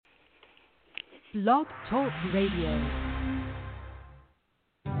Blog Talk Radio.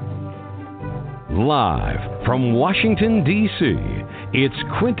 Live from Washington, D.C., it's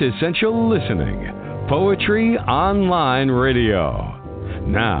Quintessential Listening, Poetry Online Radio.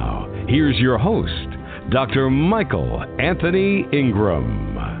 Now, here's your host, Dr. Michael Anthony Ingram.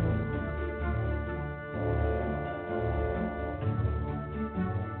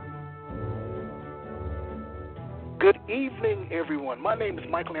 Good evening, everyone. My name is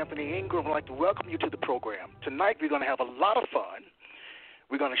Michael Anthony Ingram. I'd like to welcome you to the program. Tonight, we're going to have a lot of fun.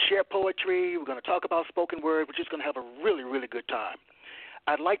 We're going to share poetry. We're going to talk about spoken word. We're just going to have a really, really good time.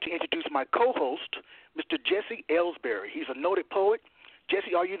 I'd like to introduce my co-host, Mr. Jesse Ellsbury. He's a noted poet.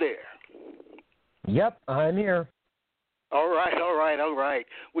 Jesse, are you there? Yep, I'm here. All right.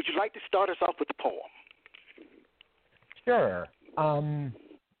 Would you like to start us off with the poem? Sure. Let's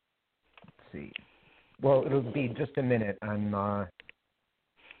see. Well, it'll be just a minute.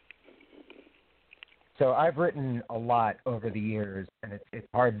 So I've written a lot over the years, and it's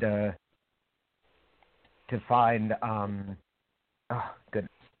hard to find.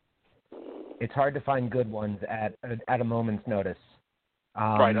 Goodness, it's hard to find good ones at a moment's notice.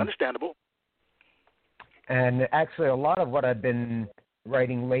 Right, understandable. And actually, a lot of what I've been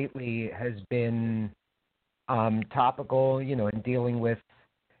writing lately has been topical, in dealing with,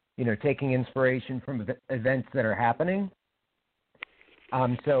 taking inspiration from events that are happening.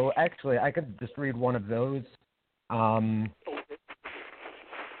 So actually, I could just read one of those,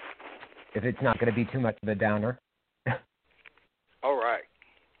 if it's not going to be too much of a downer. All right.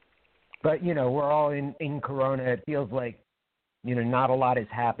 But, we're all in Corona. It feels like, not a lot is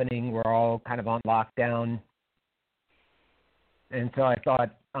happening. We're all kind of on lockdown. And so I thought,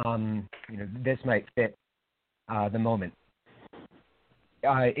 this might fit the moment.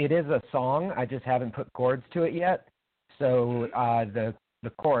 It is a song. I just haven't put chords to it yet. So the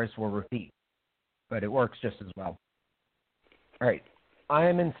chorus will repeat. But it works just as well. All right. I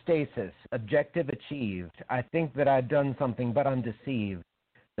am in stasis. Objective achieved. I think that I've done something, but I'm deceived.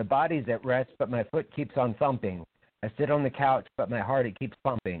 The body's at rest, but my foot keeps on thumping. I sit on the couch, but my heart, it keeps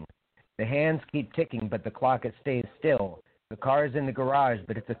pumping. The hands keep ticking, but the clock, it stays still. The car's in the garage,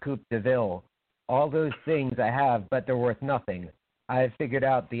 but it's a Coupe de Ville. All those things I have, but they're worth nothing. I have figured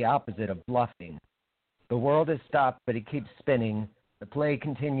out the opposite of bluffing. The world has stopped, but it keeps spinning. The play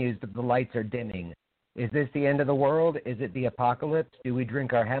continues, but the lights are dimming. Is this the end of the world? Is it the apocalypse? Do we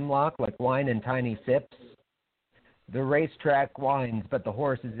drink our hemlock like wine in tiny sips? The racetrack winds, but the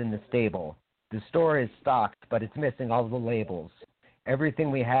horse is in the stable. The store is stocked, but it's missing all the labels.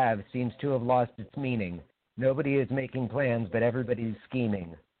 Everything we have seems to have lost its meaning. Nobody is making plans, but everybody's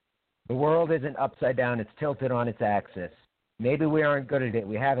scheming. The world isn't upside down, it's tilted on its axis. Maybe we aren't good at it,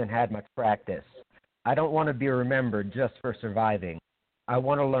 we haven't had much practice. I don't want to be remembered just for surviving. I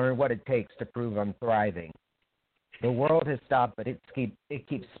want to learn what it takes to prove I'm thriving. The world has stopped, but it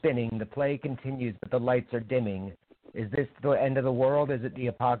keeps spinning. The play continues, but the lights are dimming. Is this the end of the world? Is it the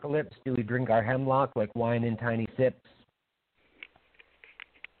apocalypse? Do we drink our hemlock like wine in tiny sips?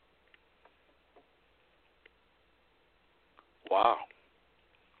 Wow.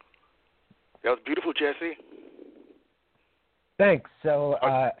 That was beautiful, Jesse. Thanks. So,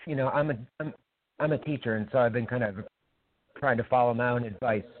 I'm a teacher, and so I've been kind of trying to follow my own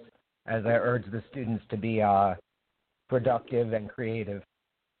advice as I urge the students to be productive and creative.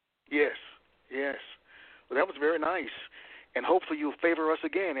 Yes. Well, that was very nice. And hopefully you'll favor us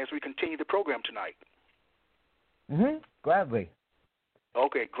again as we continue the program tonight. Gladly.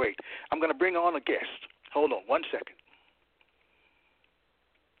 Okay, great. I'm going to bring on a guest. Hold on 1 second.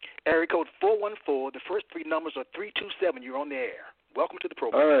 Area code 414. The first three numbers are 327. You're on the air. Welcome to the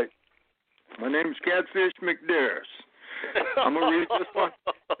program. All right. My name's Catfish McDarris. I'm going to read this one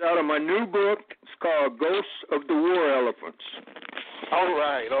out of my new book. It's called Ghosts of the War Elephants. All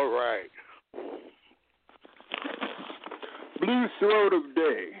right. Blue throat of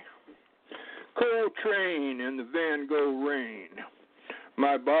day. Cold train in the Van Gogh rain.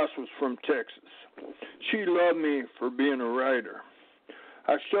 My boss was from Texas. She loved me for being a writer.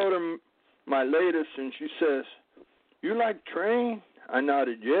 I showed her my latest, and she says, "You like Train?" I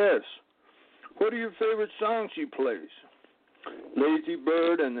nodded, yes. What are your favorite songs she plays? Lazy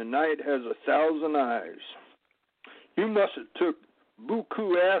Bird and The Night Has 1,000 Eyes. You must have took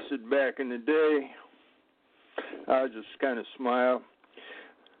buku acid back in the day. I just kind of smiled.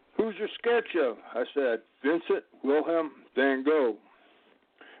 Who's your sketch of? I said, Vincent Wilhelm Van Gogh.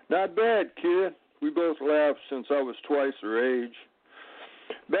 Not bad, kid. We both laughed since I was twice her age.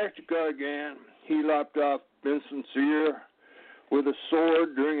 Back to Gargan. He lopped off Vincent's ear with a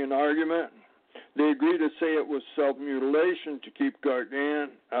sword during an argument. They agreed to say it was self-mutilation to keep Gargan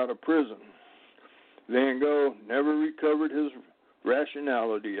out of prison. Van Gogh never recovered his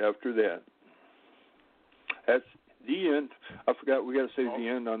rationality after that. That's the end. I forgot we got to say the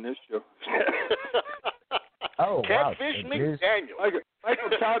end on this show. Oh, wow. Catfish McDaniel. Michael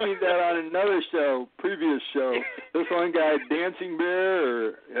taught me that on another show, previous show. This one guy, Dancing Bear,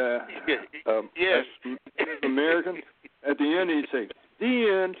 or yes, American. At the end, he'd say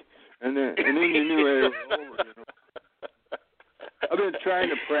the end, and then you knew it was over. You know? I've been trying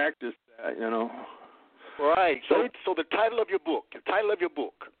to practice that, you know. Right. So the title of your book.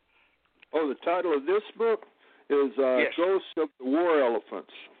 Oh, the title of this book is yes. Ghosts of the War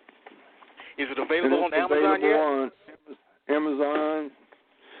Elephants. Is it available on Amazon yet? On Amazon.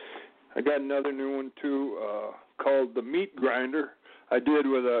 I got another new one too, called The Meat Grinder. I did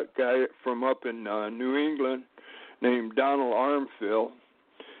with a guy from up in New England named Donald Armfield.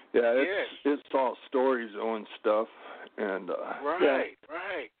 Yeah, it's all stories and stuff. And right.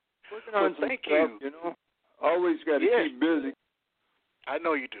 Working on some thank stuff, you. you know. Always got to keep busy. I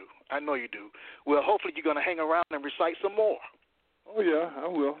know you do. Well, hopefully you're going to hang around and recite some more. Oh, yeah, I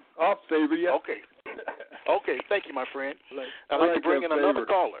will. I'll favor you. Okay, thank you, my friend. I'd like to bring in another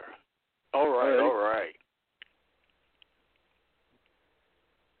caller. All right.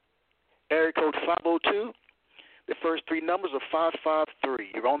 Area code 502. The first three numbers are 553.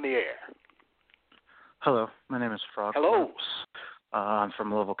 You're on the air. Hello, my name is Frog. Hello. I'm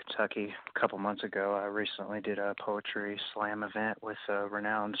from Louisville, Kentucky. A couple months ago, I recently did a poetry slam event with a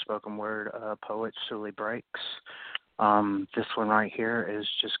renowned spoken word poet, Sully Breaks. This one right here is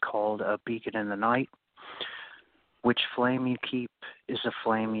just called A Beacon in the Night. Which flame you keep is a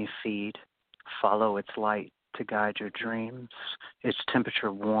flame you feed. Follow its light to guide your dreams. Its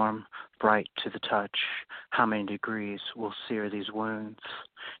temperature warm, bright to the touch. How many degrees will sear these wounds?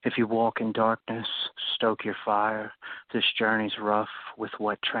 If you walk in darkness, stoke your fire. This journey's rough with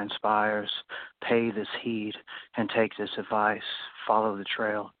what transpires. Pay this heed and take this advice. Follow the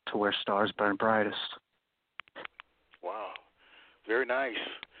trail to where stars burn brightest. Wow. Very nice.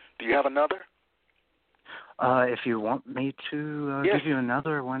 Do you have another? If you want me to give you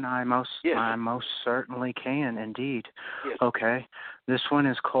another one, I most certainly can, indeed. Yes. Okay. This one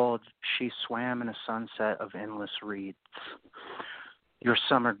is called She Swam in a Sunset of Endless Reeds. Your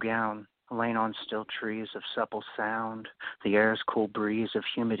summer gown, lain on still trees of supple sound, the air's cool breeze of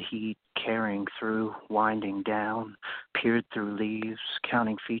humid heat carrying through, winding down, peered through leaves,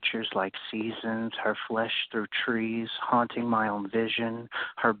 counting features like seasons, her flesh through trees, haunting my own vision,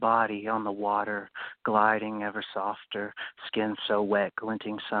 her body on the water, gliding ever softer, skin so wet,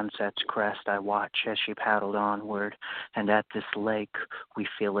 glinting sunset's crest I watch as she paddled onward, and at this lake we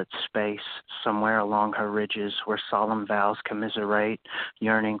feel its space, somewhere along her ridges where solemn vows commiserate,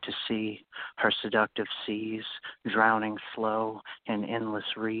 yearning to see her seductive seas, drowning slow in endless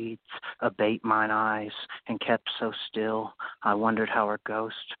reeds, abate mine eyes, and kept so still. I wondered how her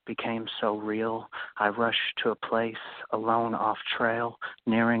ghost became so real. I rushed to a place, alone off trail,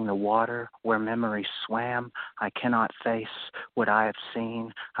 nearing the water where memory swam. I cannot face what I have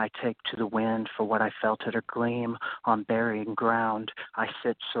seen. I take to the wind for what I felt at her gleam. On buried ground, I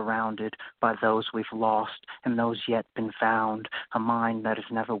sit surrounded by those we've lost and those yet been found. A mind that is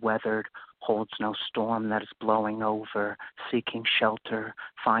never weathered, holds no storm that is blowing over, seeking shelter,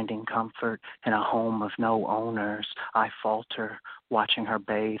 finding comfort in a home of no owners. I falter, watching her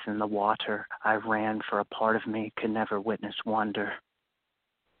bathe in the water. I ran for a part of me could never witness wonder.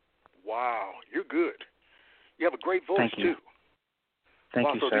 Wow, you're good. You have a great voice, Thank you. too. Thank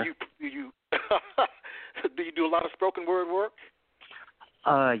wow, you, so sir. Do you do a lot of spoken word work?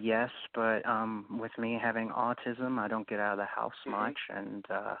 Yes, but with me having autism, I don't get out of the house much, and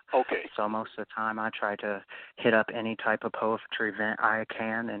so most of the time I try to hit up any type of poetry event I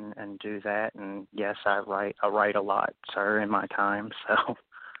can and do that. And yes, I write a lot, sir, in my time. So.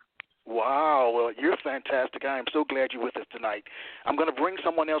 Wow, well, you're fantastic. I am so glad you're with us tonight. I'm going to bring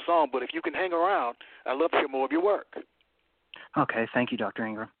someone else on, but if you can hang around, I'd love to hear more of your work. Okay, thank you, Dr.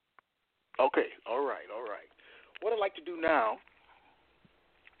 Ingram. Okay, all right. What I'd like to do now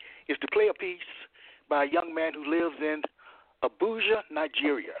is to play a piece by a young man who lives in Abuja,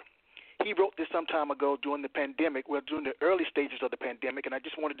 Nigeria. He wrote this some time ago during the pandemic, during the early stages of the pandemic, and I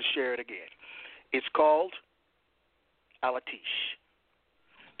just wanted to share it again. It's called Alatish.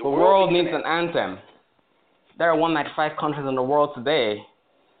 The world needs an anthem. There are 195 countries in the world today,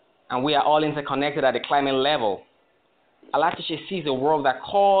 and we are all interconnected at the climate level. Alatish sees a world that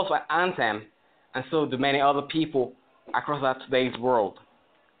calls for an anthem, and so do many other people across today's world.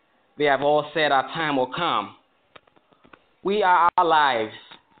 They have all said our time will come. We are our lives,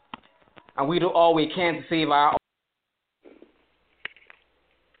 and we do all we can to save our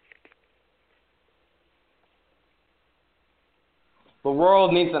The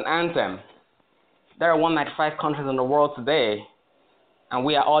world needs an anthem. There are 195 countries in the world today, and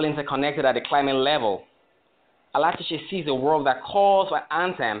we are all interconnected at the climate level. Alatisha sees a world that calls for an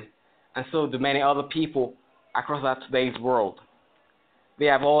anthem, and so do many other people across today's world. They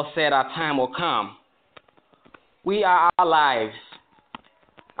have all said our time will come. We are our lives,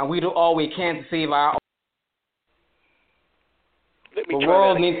 and we do all we can to save our own. The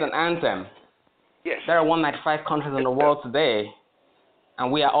world needs an anthem. Yes. There are 195 countries in the world today,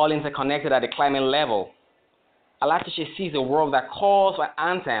 and we are all interconnected at the climate level. Alatisha sees a world that calls for an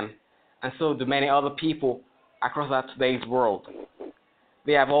anthem, and so do many other people across today's world.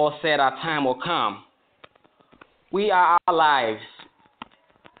 They have all said our time will come. We are our lives,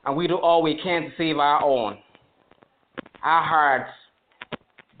 and we do all we can to save our own. Our hearts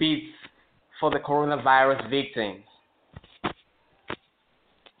beat for the coronavirus victims.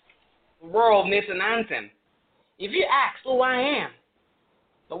 The world needs an anthem. If you ask who I am,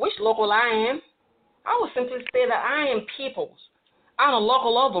 or which local I am, I will simply say that I am people's. I'm a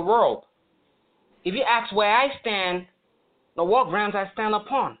local of the world. If you ask where I stand, or what grounds I stand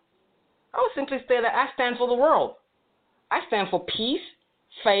upon, I will simply say that I stand for the world. I stand for peace,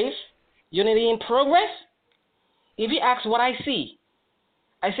 faith, unity, and progress. If you ask what I see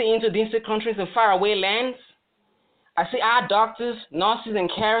into distant countries and faraway lands. I see our doctors, nurses, and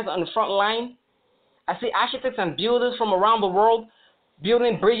carers on the front line. I see architects and builders from around the world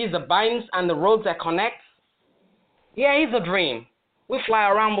building bridges that binds and the roads that connect. Here is a dream. We fly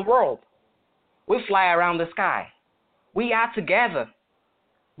around the world. We fly around the sky. We are together.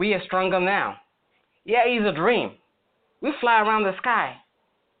 We are stronger now. Here is a dream. We fly around the sky.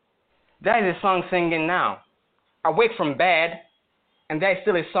 There is a song singing now. I wake from bed, and there is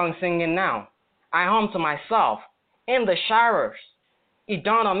still a song singing now. I hum to myself in the showers. It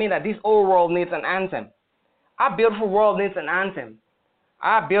dawned on me that this old world needs an anthem. Our beautiful world needs an anthem.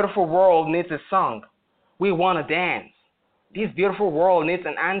 Our beautiful world needs a song. We want to dance. This beautiful world needs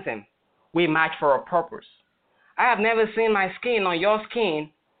an anthem. We march for a purpose. I have never seen my skin on your skin,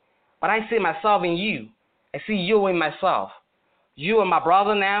 but I see myself in you. I see you in myself. You are my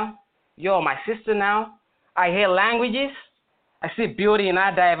brother now. You are my sister now. I hear languages. I see beauty in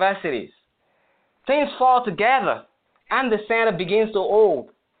our diversities. Things fall together, and the center begins to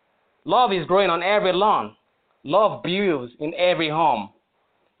hold. Love is growing on every lawn. Love builds in every home.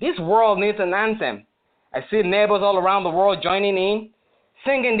 This world needs an anthem. I see neighbors all around the world joining in,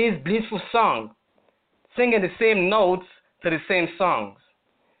 singing this blissful song, singing the same notes to the same songs.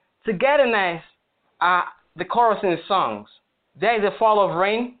 Togetherness are the chorus in songs. There is a fall of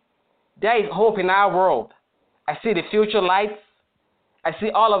rain. There is hope in our world. I see the future lights. I see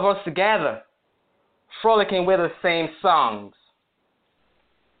all of us together, frolicking with the same songs.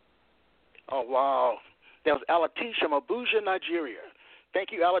 Oh, wow. That was Alatish from Abuja, Nigeria.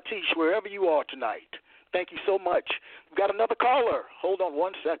 Thank you, Alatish, wherever you are tonight. Thank you so much. We've got another caller. Hold on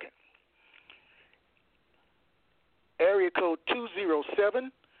one second. Area code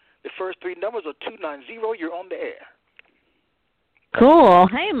 207. The first three numbers are 290. You're on the air. Cool.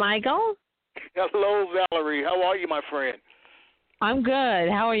 Hey, Michael. Hello, Valerie. How are you, my friend? I'm good.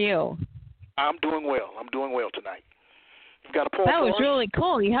 How are you? I'm doing well. I'm doing well tonight. You've got a poem That for was us? really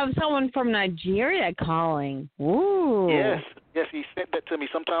cool. You have someone from Nigeria calling. Ooh. Yes, he sent that to me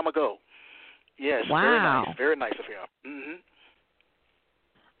some time ago. Yes, wow. Very nice of him. Mm-hmm.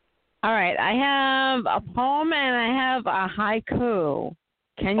 All right, I have a poem and I have a haiku.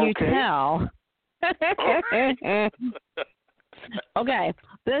 Can you tell? Okay,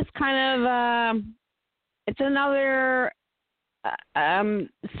 this kind of, it's another,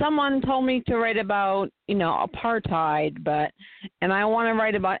 someone told me to write about, apartheid, and I want to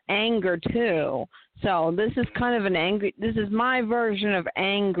write about anger too. So this is kind of this is my version of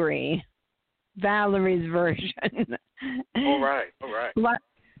angry, Valerie's version. All right.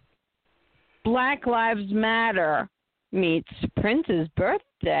 Black Lives Matter meets Prince's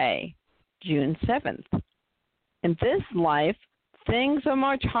birthday, June 7th. In this life, things are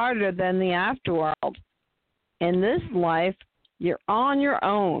much harder than the afterworld. In this life, you're on your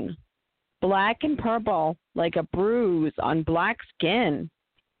own, black and purple, like a bruise on black skin.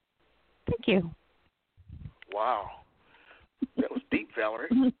 Thank you. Wow. That was deep,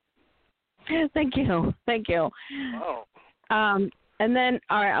 Valerie. Thank you. Wow. And then,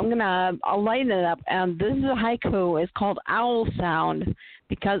 all right, I'll lighten it up. This is a haiku. It's called Owl Sound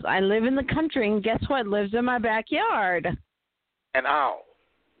because I live in the country, and guess what lives in my backyard? An owl.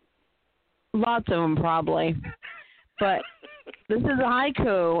 Lots of them, probably. But this is a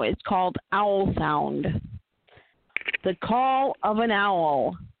haiku. It's called Owl Sound. The call of an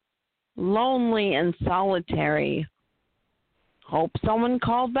owl, lonely and solitary, Hope someone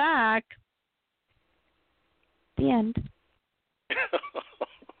called back. The end.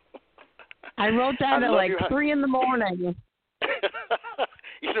 I wrote that at like 3 in the morning.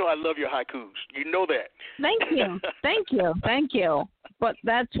 You know I love your haikus. You know that. Thank you. But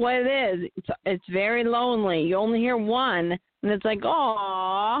that's what it is. It's very lonely. You only hear one, and it's like,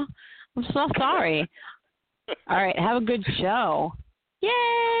 "Aw, I'm so sorry." All right, have a good show. Yay!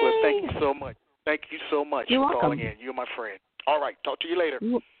 Well, thank you so much. Thank you so much You're for welcome. calling in. You're my friend. All right, talk to you later.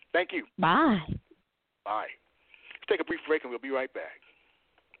 Thank you. Bye. Bye. Let's take a brief break, and we'll be right back.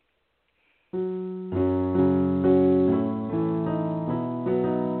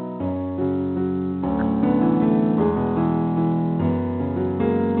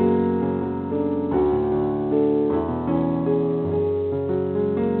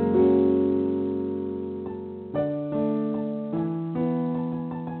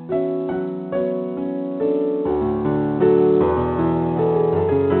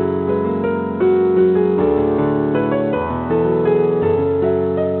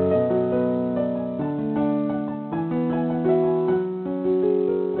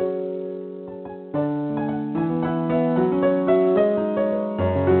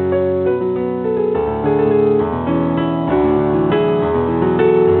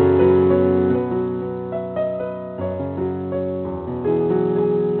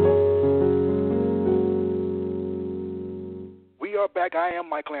 I am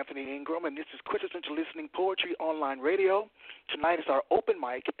Michael Anthony Ingram, and this is Quintessential Listening Poetry Online Radio. Tonight is our open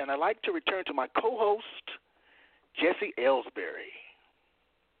mic, and I'd like to return to my co-host, Jesse Ellsbury.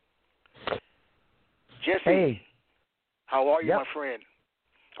 Jesse, hey. How are you, my friend?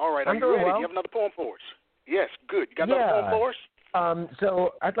 All right, are you ready? Well. Do you have another poem for us? Yes, good. You got another poem for us?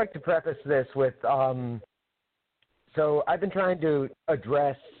 So I'd like to preface this with, so I've been trying to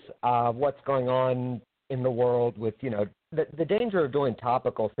address what's going on in the world with, the danger of doing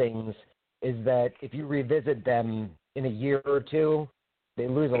topical things is that if you revisit them in a year or two, they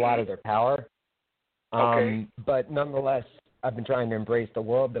lose a lot of their power. Okay. But nonetheless, I've been trying to embrace the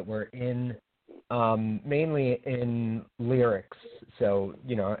world that we're in, mainly in lyrics. So,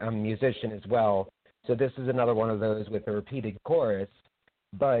 I'm a musician as well. So this is another one of those with a repeated chorus.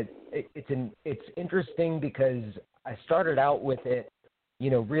 But it's interesting because I started out with it,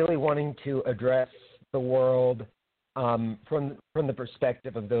 really wanting to address the world from the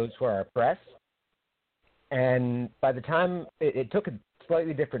perspective of those who are oppressed. And by the time, it took a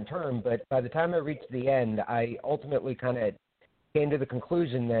slightly different turn, but by the time I reached the end, I ultimately kind of came to the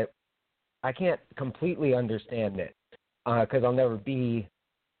conclusion that I can't completely understand it because I'll never be,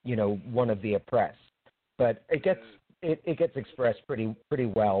 one of the oppressed. But it gets expressed pretty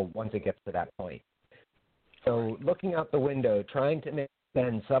well once it gets to that point. So looking out the window, trying to make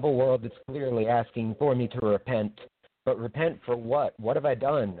sense of a world that's clearly asking for me to repent. But repent for what? What have I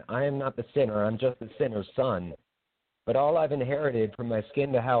done? I am not the sinner. I'm just the sinner's son. But all I've inherited from my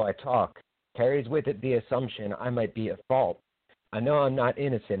skin to how I talk carries with it the assumption I might be at fault. I know I'm not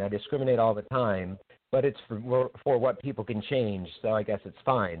innocent. I discriminate all the time, but it's for what people can change, so I guess it's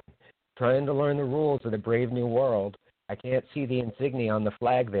fine. Trying to learn the rules of the brave new world, I can't see the insignia on the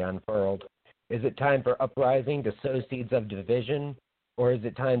flag they unfurled. Is it time for uprising to sow seeds of division, or is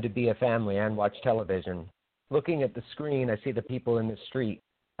it time to be a family and watch television? Looking at the screen, I see the people in the street.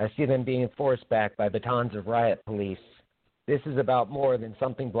 I see them being forced back by batons of riot police. This is about more than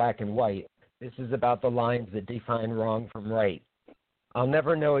something black and white. This is about the lines that define wrong from right. I'll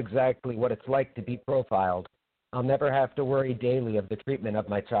never know exactly what it's like to be profiled. I'll never have to worry daily of the treatment of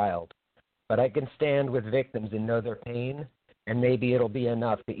my child. But I can stand with victims and know their pain, and maybe it'll be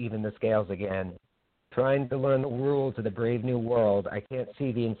enough to even the scales again. Trying to learn the rules of the brave new world, I can't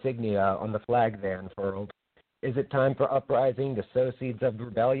see the insignia on the flag they unfurled. Is it time for uprising to sow seeds of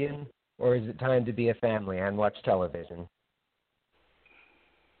rebellion, or is it time to be a family and watch television?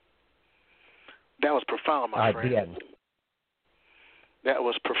 That was profound, my friend. The end. That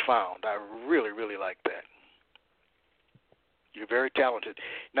was profound. I really, really like that. You're very talented.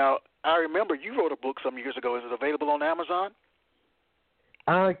 Now, I remember you wrote a book some years ago. Is it available on Amazon?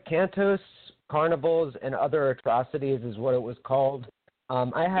 Cantos, Carnivals, and Other Atrocities is what it was called.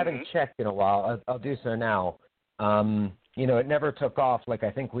 I haven't checked in a while. I'll do so now. It never took off like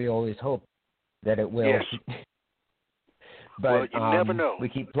I think we always hope that it will. Yes. But well, you never know. We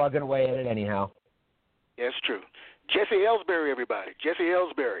keep plugging away at it anyhow. Yeah, it's true. Jesse Ellsbury, everybody. Jesse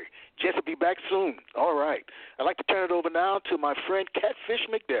Ellsbury. Jesse, be back soon. All right. I'd like to turn it over now to my friend Catfish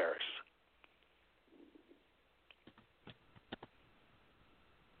McDarris.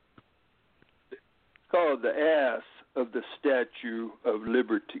 Called The Ass of the Statue of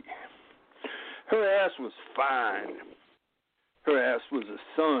Liberty. Her ass was fine, Her ass was a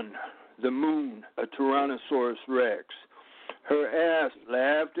sun, the moon, a Tyrannosaurus Rex. Her ass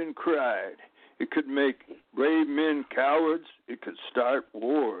laughed and cried. It could make brave men cowards. It could start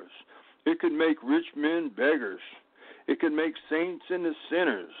wars. It could make rich men beggars. It could make saints into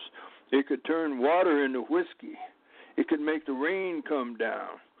sinners. It could turn water into whiskey. It could make the rain come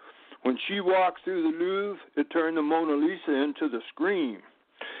down. When she walked through the Louvre, it turned the Mona Lisa into the Scream.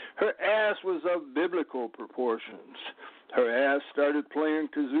 Her ass was of biblical proportions. Her ass started playing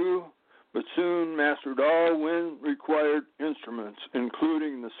kazoo, but soon mastered all wind-required instruments,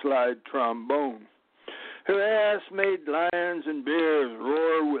 including the slide trombone. Her ass made lions and bears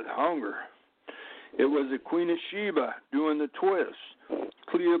roar with hunger. It was the Queen of Sheba doing the twist,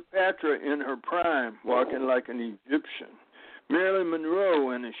 Cleopatra in her prime, walking like an Egyptian, Marilyn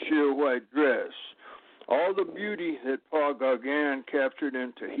Monroe in a sheer white dress, all the beauty that Paul Gauguin captured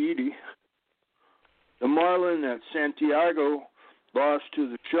in Tahiti, the marlin that Santiago lost to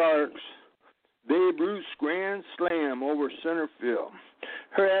the Sharks, Babe Ruth's grand slam over center field.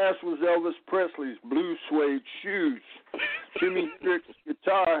 Her ass was Elvis Presley's blue suede shoes, Jimi Hendrix's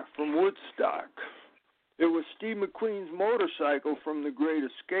guitar from Woodstock. It was Steve McQueen's motorcycle from The Great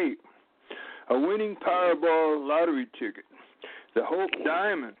Escape, a winning Powerball lottery ticket, the Hope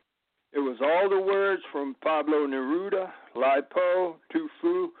Diamond. It was all the words from Pablo Neruda, Lai Po, Tu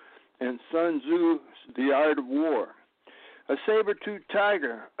Fu, and Sun Tzu's The Art of War. A saber-toothed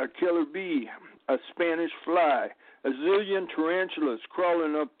tiger, a killer bee, a Spanish fly, a zillion tarantulas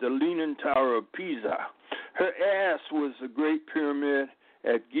crawling up the Leaning Tower of Pisa. Her ass was the Great Pyramid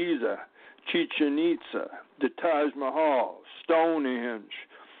at Giza, Chichen Itza, the Taj Mahal, Stonehenge.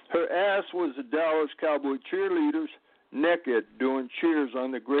 Her ass was the Dallas Cowboy cheerleaders, naked, doing cheers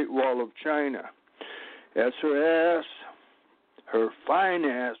on the Great Wall of China. As her fine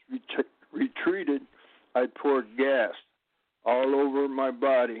ass retreated, I poured gas all over my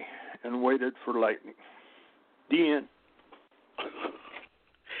body and waited for lightning. The end.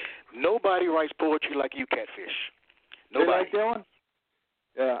 Nobody writes poetry like you, Catfish. Nobody. You like that one?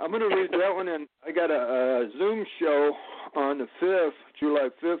 Yeah, I'm going to read that one, and I got a Zoom show on the 5th, July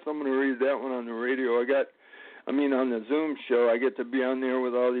 5th. I'm going to read that one on the radio. On the Zoom show, I get to be on there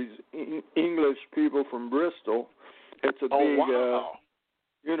with all these English people from Bristol. It's a big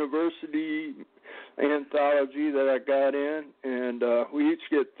university anthology that I got in, and we each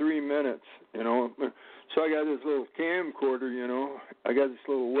get 3 minutes, So I got this little camcorder, I got this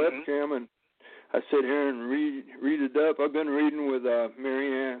little webcam, and I sit here and read it up. I've been reading with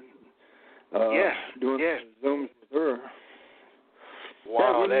Marianne, doing Zooms with her.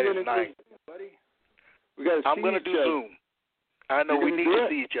 Wow, that is nice. Buddy? We got to see I'm going to do Zoom. I know we need to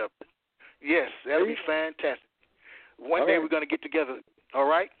see each other. Yes, that'll be fantastic. One day we're going to get together, all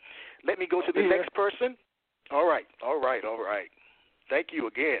right? Let me go to the next person. All right. Thank you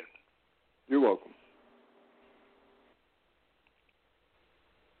again. You're welcome.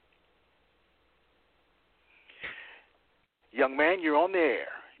 Young man, you're on the air.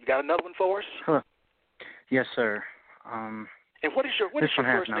 You got another one for us? Huh. Yes, sir. And what is your this first one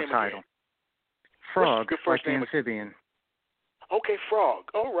has name no title. Again? Frog, your first like name the amphibian. Okay, Frog.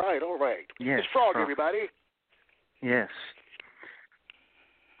 All right. Yes, It's Frog, everybody. Yes.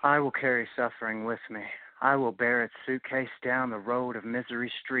 I will carry suffering with me. I will bear its suitcase down the road of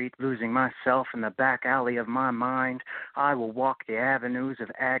Misery Street, losing myself in the back alley of my mind. I will walk the avenues of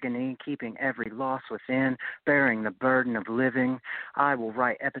agony, keeping every loss within, bearing the burden of living. I will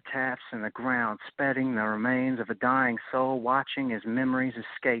write epitaphs in the ground, spreading the remains of a dying soul, watching as memories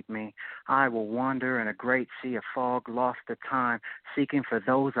escape me. I will wander in a great sea of fog, lost to time, seeking for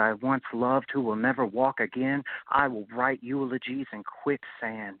those I once loved who will never walk again. I will write eulogies in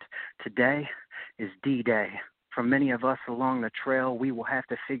quicksand. Today is D-Day. For many of us along the trail, we will have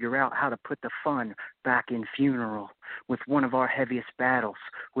to figure out how to put the fun back in funeral with one of our heaviest battles,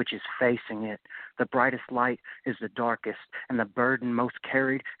 which is facing it. The brightest light is the darkest, and the burden most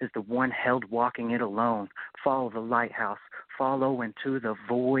carried is the one held walking it alone. Follow the lighthouse. Follow into the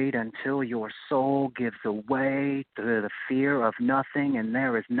void until your soul gives away to the fear of nothing, and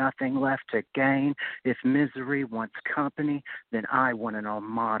there is nothing left to gain. If misery wants company, then I want an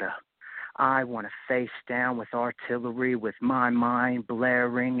armada. I want to face down with artillery, with my mind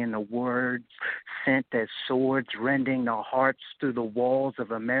blaring in the words sent as swords, rending the hearts through the walls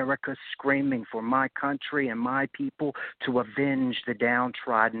of America, screaming for my country and my people to avenge the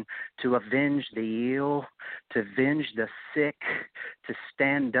downtrodden, to avenge the ill, to avenge the sick, to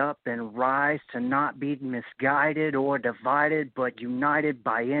stand up and rise, to not be misguided or divided, but united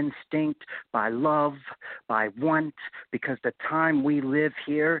by instinct, by love, by want, because the time we live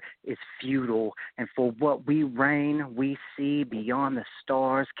here is few. futile, and for what we reign, we see beyond the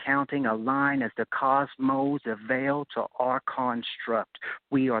stars, counting a line as the cosmos avail to our construct.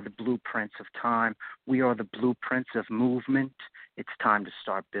 We are the blueprints of time. We are the blueprints of movement. It's time to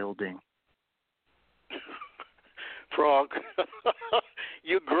start building. Frog,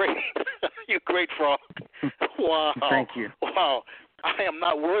 you're great. You're great, Frog. Wow. Thank you. Wow. I am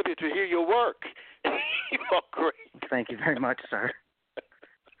not worthy to hear your work. You are great. Thank you very much, sir.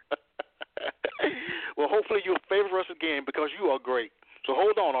 Well, hopefully you'll favor us again because you are great. So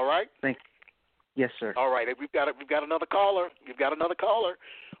hold on, all right? Thank you. Yes, sir. All right. We've got another caller. You've got another caller.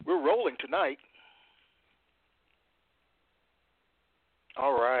 We're rolling tonight.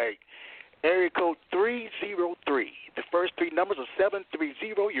 All right. Area code 303. The first three numbers are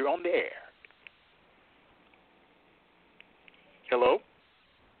 730. You're on the air. Hello?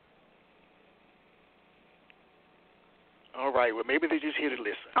 All right. Well, maybe they're just here to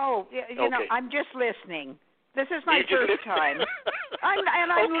listen. Oh, you know, I'm just listening. This is my first time.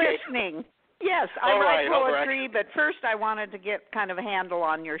 I'm listening. Yes, I write poetry, but first I wanted to get kind of a handle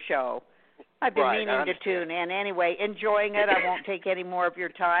on your show. I've been meaning to tune in. Anyway, enjoying it. I won't take any more of your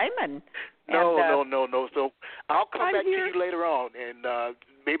time. No. So I'll come back to you later on, and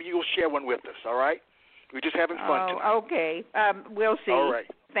maybe you'll share one with us, all right? We're just having fun tonight. Okay. We'll see. All right.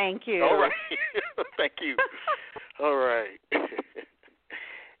 Thank you. All right. Thank you. All right.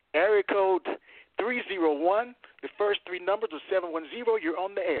 Area code 301. The first three numbers are 710. You're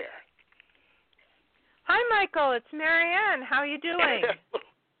on the air. Hi, Michael. It's Marianne. How are you doing?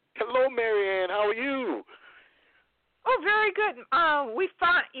 Hello, Marianne. How are you? Oh, very good.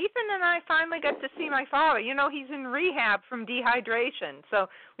 Ethan and I finally got to see my father. You know, he's in rehab from dehydration, so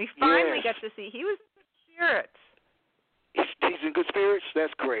we finally got to see. He was in good spirits. He's in good spirits?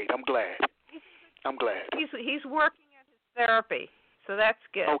 That's great. I'm glad. He's working at his therapy, so that's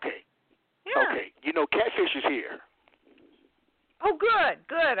good. Okay. Yeah. Okay. You know, Catfish is here. Oh, good.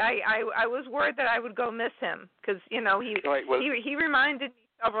 I was worried that I would go miss him because, you know, he reminded me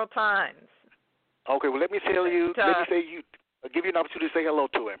several times. Okay, well, let me tell you, I'll give you an opportunity to say hello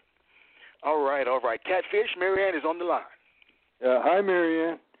to him. All right. Catfish, Marianne is on the line. Hi,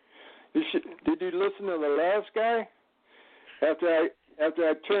 Marianne. Did you listen to the last guy? After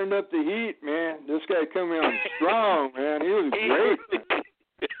I turned up the heat, man, this guy coming on strong, man. He was great.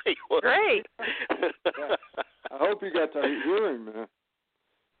 Great. Yeah. I hope you got to hear him, man.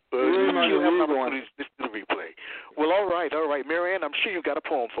 You'll have an opportunity to listen to the replay. Well, all right. Marianne, I'm sure you've got a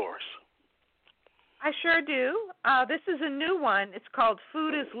poem for us. I sure do. This is a new one. It's called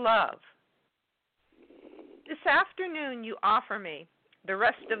Food is Love. This afternoon you offer me the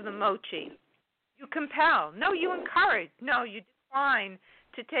rest of the mochi. You compel. No, you encourage. No, you decline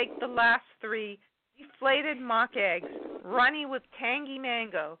to take the last three deflated mock eggs, runny with tangy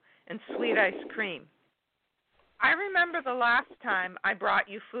mango and sweet ice cream. I remember the last time I brought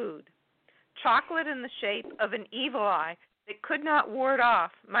you food, chocolate in the shape of an evil eye that could not ward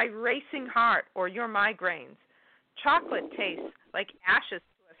off my racing heart or your migraines. Chocolate tastes like ashes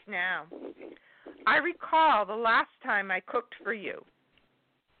to us now. I recall the last time I cooked for you.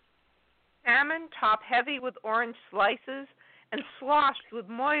 Salmon top heavy with orange slices and sloshed with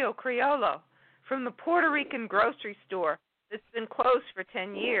mollo criollo from the Puerto Rican grocery store that's been closed for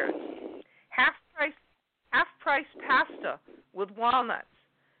 10 years. Half-price pasta with walnuts,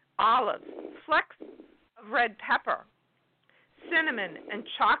 olives, flecks of red pepper, cinnamon, and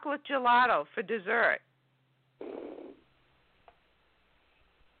chocolate gelato for dessert.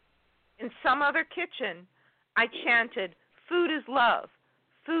 In some other kitchen, I chanted, "Food is love,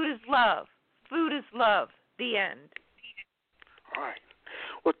 food is love, food is love," the end. All right.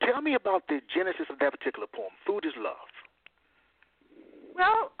 Well, tell me about the genesis of that particular poem, Food is Love.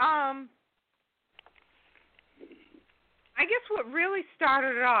 Well, I guess what really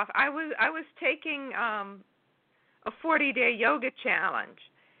started it off, I was taking a 40-day yoga challenge,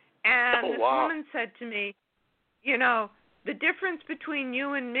 and this woman said to me, you know, the difference between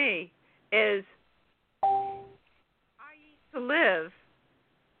you and me is I eat to live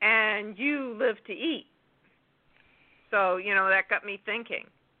and you live to eat. So, you know, that got me thinking.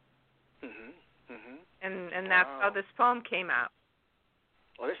 And that's how this poem came out.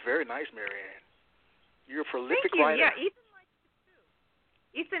 Well, that's very nice, Marianne. You're a prolific Thank you. writer. Yeah, Ethan likes it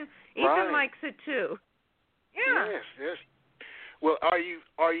too. Ethan likes it too. Yeah. Yes. Well, what are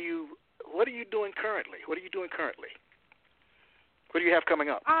you doing currently? What do you have coming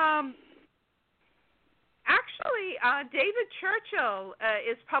up? Actually, David Churchill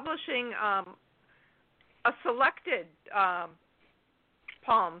is publishing a selected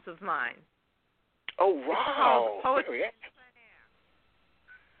poems of mine. Oh, wow. Poetry.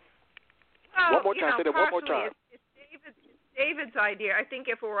 Well, one more time. Say that one more time. It's David's idea. I think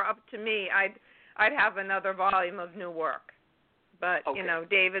if it were up to me, I'd have another volume of new work. But okay.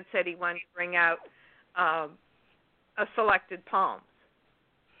 David said he wanted to bring out a selected poems.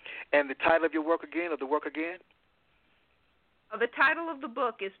 And the title of your work again, of the work again? The title of the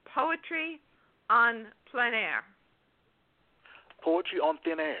book is Poetry on Plein Air. Poetry on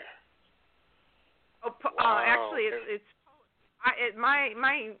Thin Air. Oh, wow. Actually,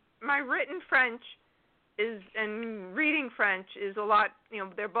 my written French is and reading French is a lot.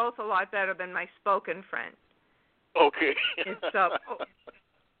 They're both a lot better than my spoken French. Okay. It's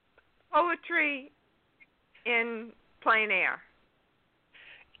poetry in plein air.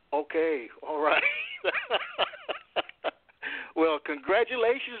 Okay. All right. Well,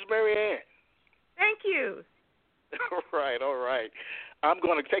 congratulations, Marianne. Thank you. All right. I'm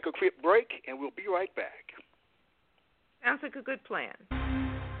going to take a quick break, and we'll be right back. Sounds like a good plan.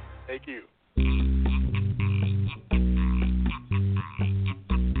 Thank you.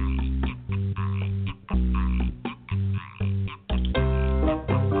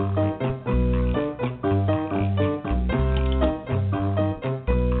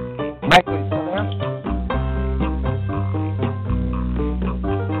 Michael, you still there?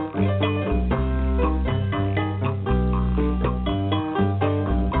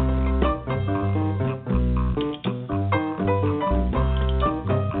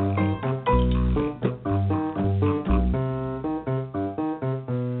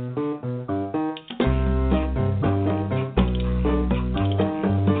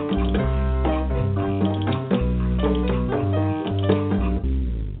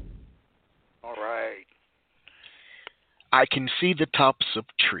 I can see the tops of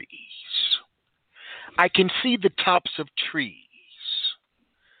trees. I can see the tops of trees.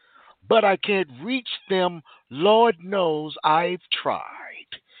 But I can't reach them. Lord knows I've tried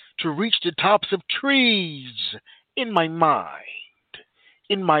to reach the tops of trees in my mind,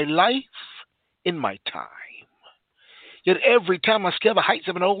 in my life, in my time. Yet every time I scale the heights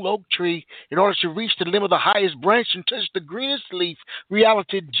of an old oak tree in order to reach the limb of the highest branch and touch the greenest leaf,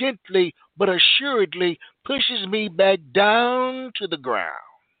 reality gently but assuredly pushes me back down to the ground.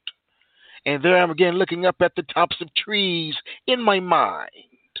 And there I am again looking up at the tops of trees in my mind,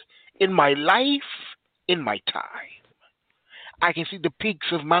 in my life, in my time. I can see the peaks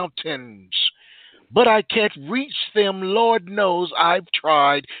of mountains, but I can't reach them. Lord knows I've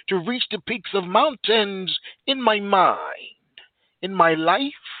tried to reach the peaks of mountains in my mind, in my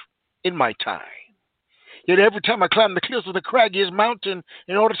life, in my time. Yet every time I climb the cliffs of the craggiest mountain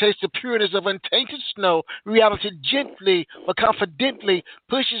in order to taste the pureness of untainted snow, reality gently but confidently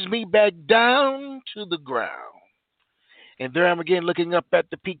pushes me back down to the ground. And there I am again looking up at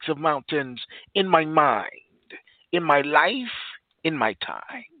the peaks of mountains in my mind, in my life, in my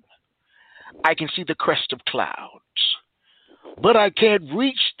time. I can see the crest of clouds, but I can't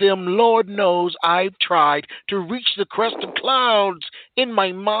reach them. Lord knows I've tried to reach the crest of clouds in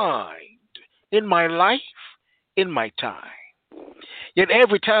my mind, in my life, in my time. Yet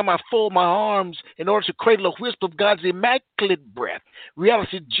every time I fold my arms in order to cradle a wisp of God's immaculate breath,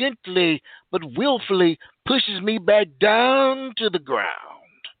 reality gently but willfully pushes me back down to the ground.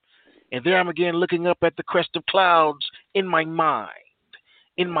 And there I'm again looking up at the crest of clouds in my mind,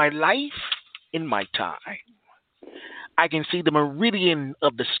 in my life, in my time. I can see the meridian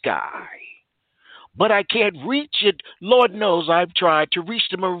of the sky, but I can't reach it. Lord knows I've tried to reach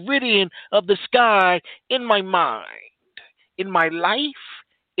the meridian of the sky in my mind, in my life,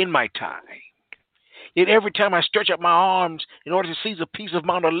 in my time. Yet every time I stretch out my arms in order to seize a piece of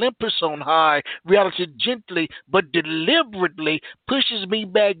Mount Olympus on high, reality gently but deliberately pushes me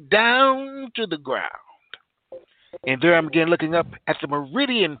back down to the ground. And there I'm again looking up at the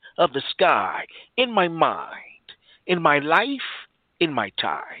meridian of the sky in my mind, in my life, in my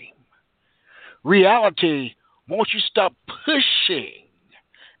time. Reality, won't you stop pushing?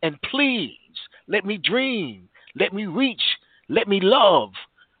 And please, let me dream, let me reach, let me love,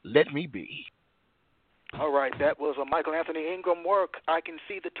 let me be. All right, that was a Michael Anthony Ingram work. I can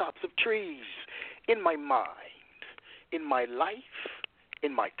see the tops of trees in my mind, in my life,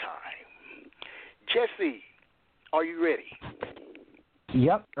 in my time. Jesse, are you ready?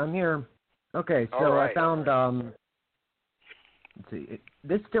 Yep, I'm here. Okay, so right. I found, let's see,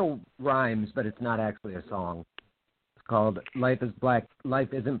 this still rhymes, but it's not actually a song. It's called Life Isn't Black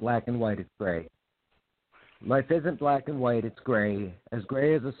and White, It's Gray. Life isn't black and white, it's gray as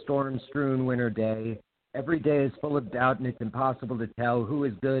a storm-strewn winter day. Every day is full of doubt, and it's impossible to tell who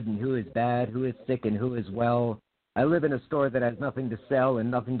is good and who is bad, who is sick and who is well. I live in a store that has nothing to sell and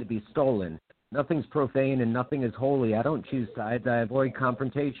nothing to be stolen. Nothing's profane and nothing is holy. I don't choose sides. I avoid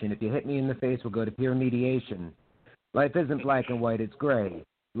confrontation. If you hit me in the face, we'll go to pure mediation. Life isn't black and white, it's gray.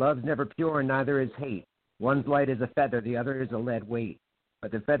 Love's never pure and neither is hate. One's light is a feather, the other is a lead weight.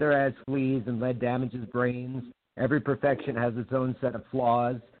 But the feather has fleas and lead damages brains. Every perfection has its own set of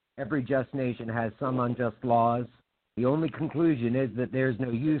flaws. Every just nation has some unjust laws. The only conclusion is that there's no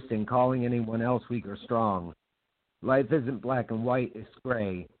use in calling anyone else weak or strong. Life isn't black and white, it's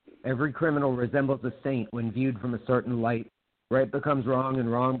gray. Every criminal resembles a saint when viewed from a certain light. Right becomes wrong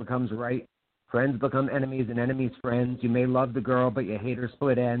and wrong becomes right. Friends become enemies and enemies friends. You may love the girl, but you hate her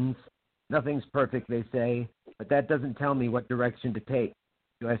split ends. Nothing's perfect, they say, but that doesn't tell me what direction to take.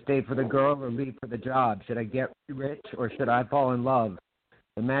 Do I stay for the girl or leave for the job? Should I get rich or should I fall in love?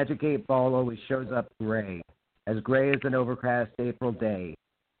 The magic 8 ball always shows up gray as an overcast April day,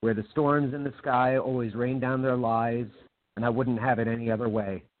 where the storms in the sky always rain down their lies, and I wouldn't have it any other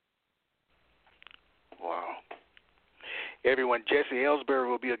way. Wow. Everyone, Jesse Ellsbury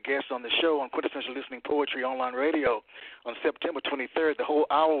will be a guest on the show on Quintessential Listening Poetry Online Radio on September 23rd. The whole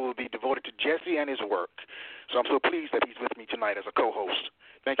hour will be devoted to Jesse and his work. So I'm so pleased that he's with me tonight as a co-host.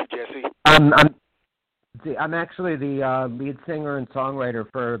 Thank you, Jesse. I'm actually the lead singer and songwriter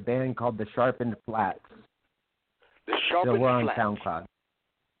for a band called the Sharpened Flats. The Sharpened Flats. We're on Flats. SoundCloud.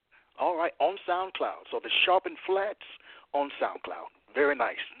 All right, on SoundCloud. So the Sharpened Flats on SoundCloud. Very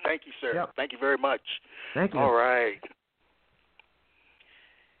nice. Thank you, sir. Yep. Thank you very much. Thank you. All right.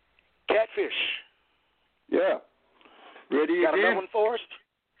 Catfish. Yeah. Ready Got again? another one for us?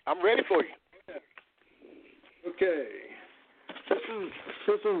 I'm ready for you. Okay. This one's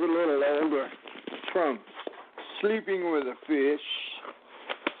a little older. From Sleeping with a Fish,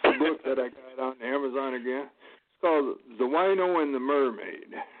 a book that I got on Amazon again. It's called The Wino and the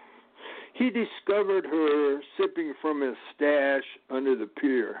Mermaid. He discovered her sipping from his stash under the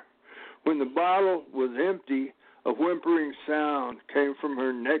pier. When the bottle was empty, a whimpering sound came from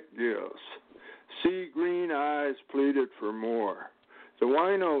her neck gills. Sea green eyes pleaded for more. The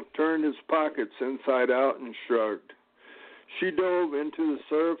wino turned his pockets inside out and shrugged. She dove into the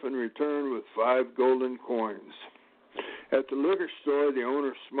surf and returned with 5 golden coins. At the liquor store, the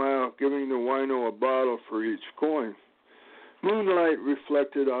owner smiled, giving the wino a bottle for each coin. Moonlight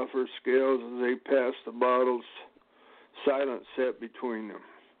reflected off her scales as they passed the bottles. Silence sat between them.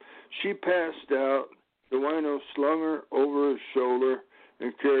 She passed out. The wino slung her over his shoulder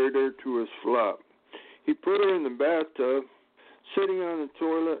and carried her to his flop. He put her in the bathtub. Sitting on the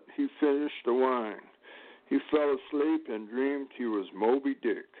toilet, he finished the wine. He fell asleep and dreamed he was Moby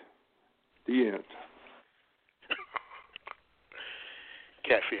Dick. The end.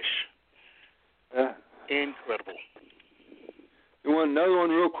 Catfish. Incredible. You want another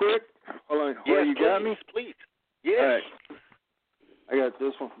one real quick? Hold on. Yes, you got me? Please. Yes. All right. I got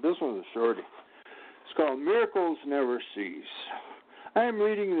this one. This one's a shorty. It's called Miracles Never Cease. I am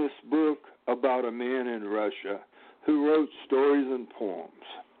reading this book about a man in Russia who wrote stories and poems.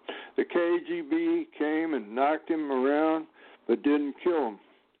 The KGB came and knocked him around but didn't kill him.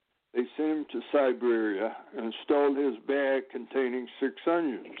 They sent him to Siberia and stole his bag containing 6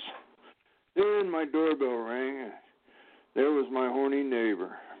 onions. Then my doorbell rang, and there was my horny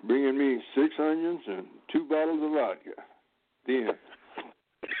neighbor bringing me 6 onions and 2 bottles of vodka. The end.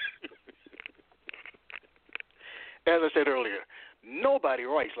 As I said earlier, nobody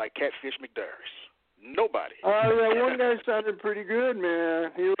writes like Catfish McDurris. Nobody. Oh, that one guy sounded pretty good,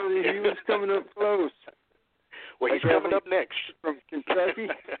 man. He was coming up close. Well, he's coming up next from Kentucky.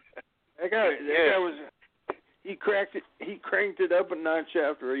 That guy was. He cranked it up a notch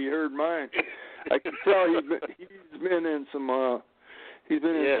after he heard mine. I can tell he's been in some. He's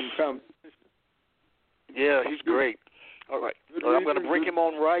been in some competition. Yeah, he's great. All right, I'm going to bring him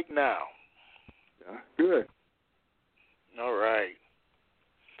on right now. Yeah, good. All right.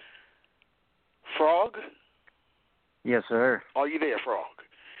 Frog? Yes, sir. Are you there, Frog?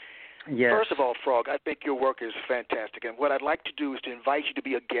 Yes. First of all, Frog, I think your work is fantastic, and what I'd like to do is to invite you to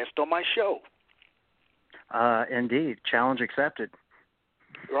be a guest on my show. Indeed. Challenge accepted.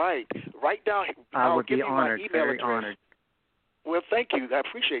 Right. Write down. I would give be you honored. my email Very address. honored. Well, thank you. I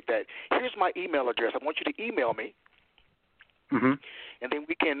appreciate that. Here's my email address. I want you to email me, Mm-hmm. and then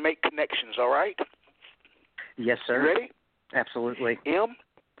we can make connections, all right? Yes, sir. You ready? Absolutely.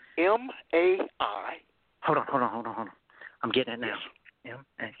 M-A-I. Hold on. I'm getting it now.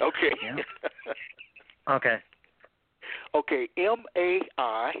 M-A. Okay. Yeah. Okay. Okay,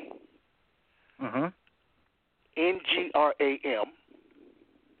 M-A-I. Mm-hmm. N-G-R-A-M.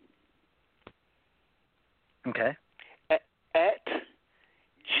 Okay. At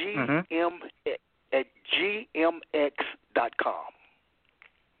gmx.com.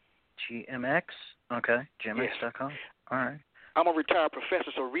 GMX. Okay, GMX.com. Yes. All right. I'm a retired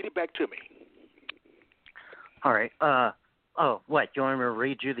professor, so read it back to me. All right. What? You want me to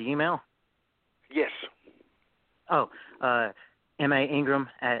read you the email? Yes.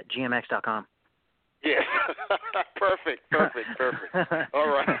 MAIngram@gmx.com. Yes. Perfect. All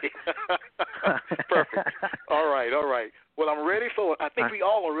right. Perfect. All right. Well, I'm ready for it. I think we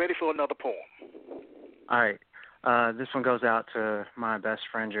all are ready for another poem. All right. This one goes out to my best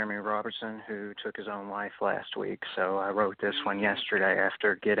friend, Jeremy Robertson, who took his own life last week. So I wrote this one yesterday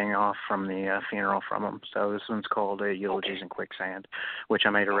after getting off from the funeral from him. So this one's called Eulogies in Quicksand, which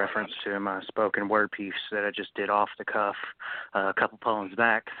I made a reference to in my spoken word piece that I just did off the cuff a couple poems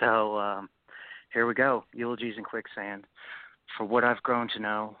back. So here we go. Eulogies in Quicksand. For what I've grown to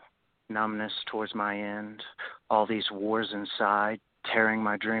know, numbness towards my end, all these wars inside, tearing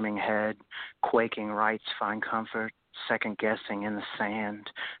my dreaming head, quaking rights find comfort, second-guessing in the sand,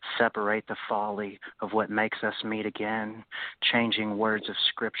 separate the folly of what makes us meet again, changing words of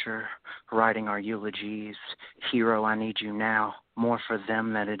scripture, writing our eulogies, hero, I need you now, more for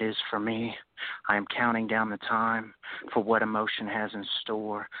them than it is for me. I am counting down the time for what emotion has in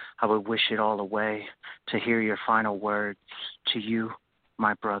store. I would wish it all away to hear your final words. To you,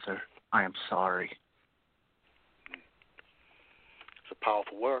 my brother, I am sorry. It's a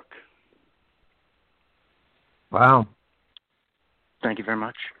powerful work. Wow. Thank you very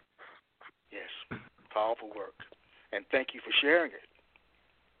much. Yes, powerful work. And thank you for sharing it.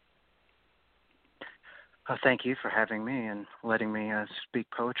 Thank you for having me and letting me speak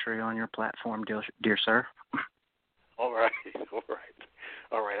poetry on your platform, dear sir. All right.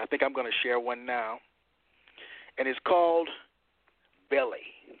 I think I'm going to share one now. And it's called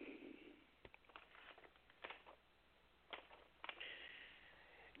Belly.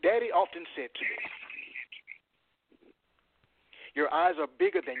 Daddy often said to me, your eyes are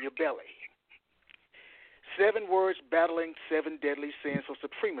bigger than your belly. 7 words battling 7 deadly sins of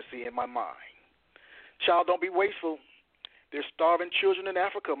supremacy in my mind. Child, don't be wasteful. There's starving children in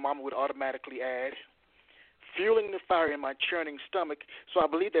Africa, Mama would automatically add. Fueling the fire in my churning stomach, so I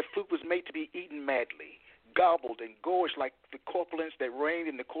believe that food was made to be eaten madly, gobbled and gorged like the corpulence that reigned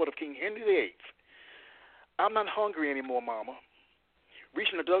in the court of King Henry VIII. I'm not hungry anymore, Mama.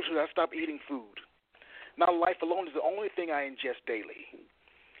 Reaching adulthood, I stopped eating food. Now life alone is the only thing I ingest daily.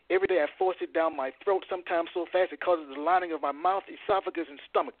 Every day I force it down my throat, sometimes so fast it causes the lining of my mouth, esophagus, and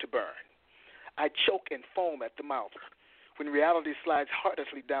stomach to burn. I choke and foam at the mouth when reality slides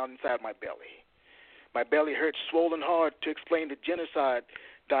heartlessly down inside my belly. My belly hurts swollen hard to explain the genocide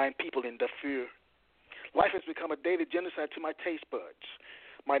dying people in Darfur. Life has become a daily genocide to my taste buds.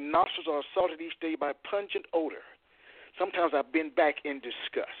 My nostrils are assaulted each day by pungent odor. Sometimes I bend back in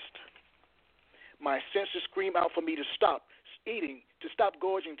disgust. My senses scream out for me to stop eating, to stop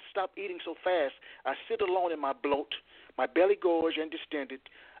gorging, to stop eating so fast. I sit alone in my bloat, my belly gorged and distended.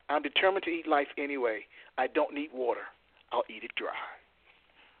 I'm determined to eat life anyway. I don't need water. I'll eat it dry.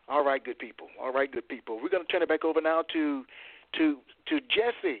 All right, good people. We're going to turn it back over now to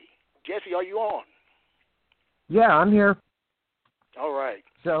Jesse. Jesse, are you on? Yeah, I'm here. All right.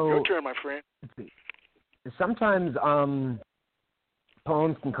 So your turn, my friend. Sometimes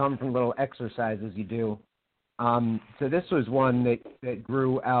poems can come from little exercises you do. So this was one that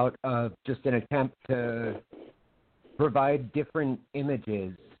grew out of just an attempt to provide different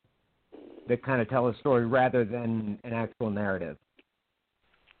images that kind of tell a story rather than an actual narrative.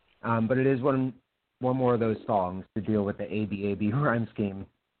 But it is one more of those songs to deal with the ABAB rhyme scheme.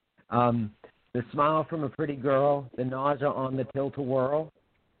 The smile from a pretty girl, the nausea on the tilt-a-whirl,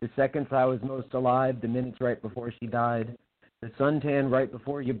 the seconds I was most alive, the minutes right before she died, the suntan right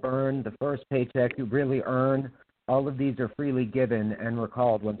before you burn, the first paycheck you really earn, all of these are freely given and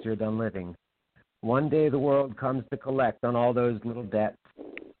recalled once you're done living. One day the world comes to collect on all those little debts.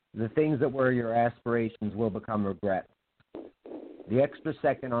 The things that were your aspirations will become regrets. The extra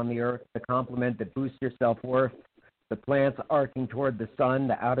second on the earth, the compliment that boosts your self-worth, the plants arcing toward the sun,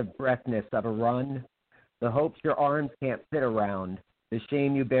 the out-of-breathness of a run, the hopes your arms can't fit around, the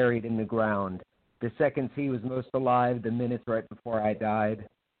shame you buried in the ground, the seconds he was most alive, the minutes right before I died,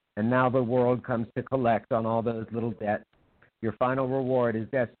 and now the world comes to collect on all those little debts. Your final reward is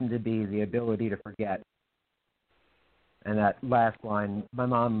destined to be the ability to forget. And that last line, my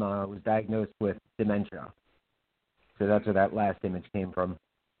mom was diagnosed with dementia. So that's where that last image came from.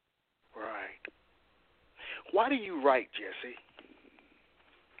 Right. Why do you write, Jesse?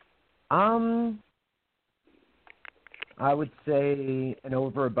 I would say an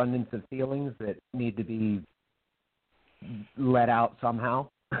overabundance of feelings that need to be let out somehow.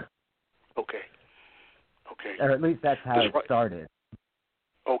 Okay. Or at least that's how it started.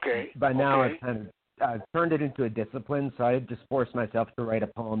 Okay. By now, I've kind of turned it into a discipline, so I just force myself to write a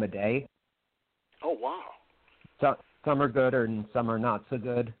poem a day. Oh, wow. So, some are good and some are not so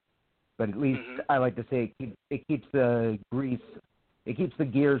good, but at least I like to say it keeps the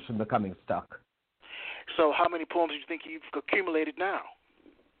gears from becoming stuck. So how many poems do you think you've accumulated now?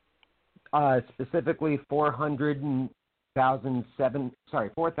 Specifically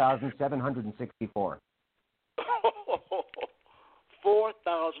 4,764.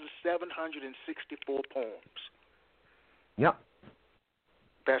 4,764 poems. Yep.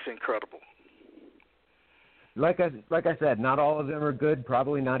 That's incredible. Like I said, not all of them are good,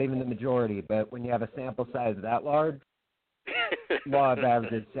 probably not even the majority, but when you have a sample size that large, law of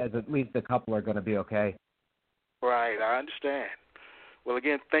averages says at least a couple are going to be okay. Right, I understand. Well,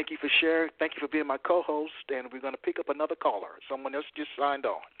 again, thank you for sharing. Thank you for being my co-host, and we're going to pick up another caller. Someone else just signed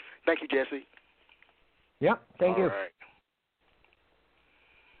on. Thank you, Jesse. Yep, thank you. All right.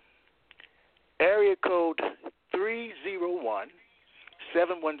 Area code 301-710,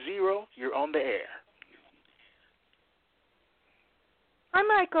 you're on the air. Hi,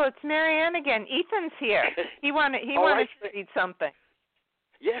 Michael. It's Marianne again. Ethan's here. He wanted to read something.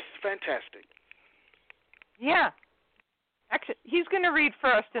 Yes, fantastic. Yeah. Actually, he's going to read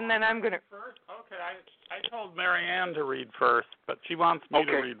first, and then I'm going to. First? Okay. I told Marianne to read first, but she wants me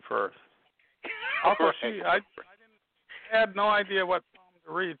to read first. Also, I had no idea what poem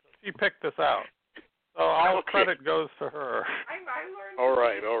to read, so she picked this out. So all credit goes to her. I learned. All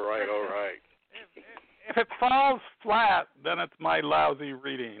right. If it falls flat, then it's my lousy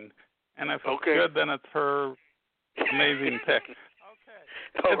reading, and if it's good, then it's her amazing pick. Okay.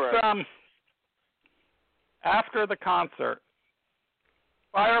 It's after the concert.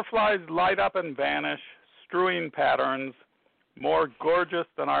 Fireflies light up and vanish, strewing patterns, more gorgeous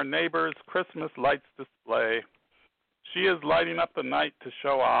than our neighbor's Christmas lights display. She is lighting up the night to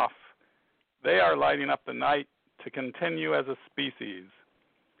show off. They are lighting up the night to continue as a species.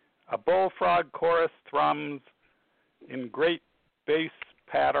 A bullfrog chorus thrums in great bass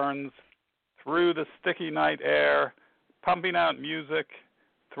patterns through the sticky night air, pumping out music,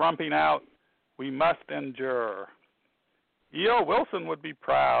 thrumping out, we must endure. E.O. Wilson would be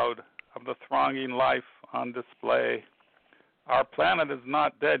proud of the thronging life on display. Our planet is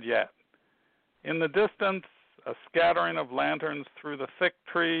not dead yet. In the distance, a scattering of lanterns through the thick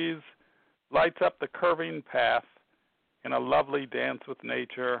trees lights up the curving path in a lovely dance with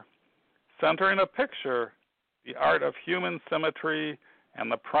nature, centering a picture, the art of human symmetry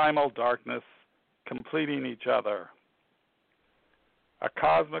and the primal darkness completing each other. A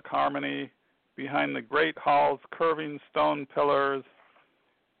cosmic harmony behind the great hall's curving stone pillars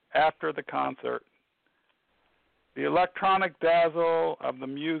after the concert. The electronic dazzle of the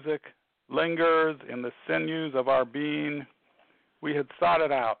music lingers in the sinews of our being. We had sought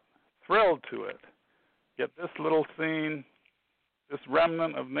it out, thrilled to it. Yet this little scene, this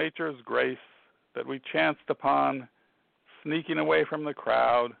remnant of nature's grace that we chanced upon, sneaking away from the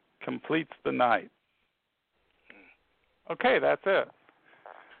crowd, completes the night. Okay, that's it.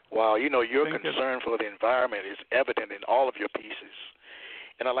 Wow, your concern for the environment is evident in all of your pieces.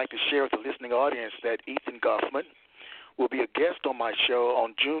 And I'd like to share with the listening audience that Ethan Goffman will be a guest on my show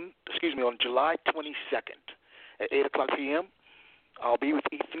on July 22nd at 8:00 p.m. I'll be with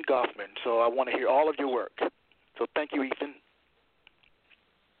Ethan Goffman, so I want to hear all of your work. So thank you, Ethan.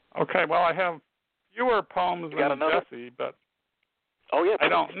 Okay, well, I have fewer poems than Jesse, but I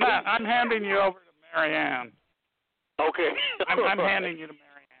don't. I'm handing you over to Marianne. Okay. I'm handing you to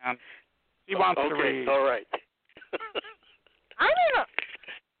Marianne. She wants to read. All right.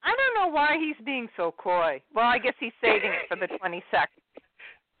 I don't know why he's being so coy. Well, I guess he's saving it for the 22nd.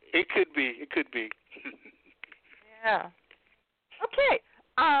 It could be. Yeah. Okay.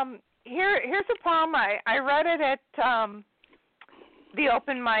 Here's a poem. I read it at the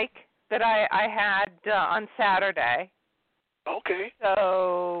open mic that I had on Saturday. Okay.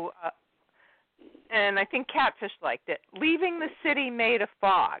 So, and I think Catfish liked it. Leaving the city made of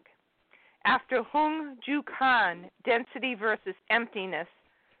fog. After Hung Ju Khan, Density versus Emptiness,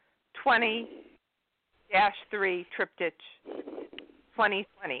 20-3 Triptych,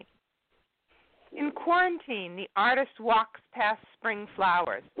 2020. In quarantine, the artist walks past spring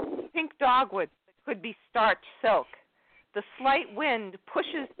flowers, pink dogwood that could be starched silk. The slight wind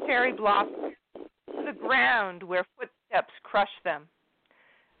pushes cherry blossoms to the ground where footsteps crush them.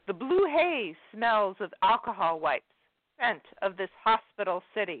 The blue haze smells of alcohol wipes, scent of this hospital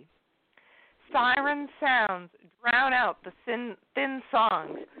city. Siren sounds drown out the thin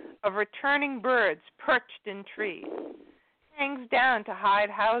songs of returning birds perched in trees. Hangs down to hide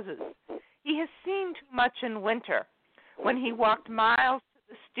houses. He has seen too much in winter when he walked miles to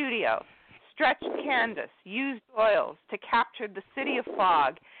the studio, stretched canvas, used oils to capture the city of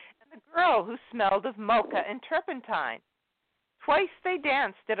fog and the girl who smelled of mocha and turpentine. Twice they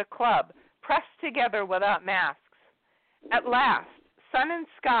danced at a club, pressed together without masks. At last, sun and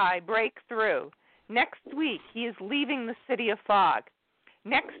sky break through. Next week, he is leaving the city of fog.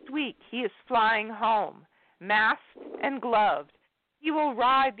 Next week, he is flying home, masked and gloved. He will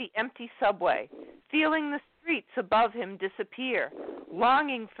ride the empty subway, feeling the streets above him disappear,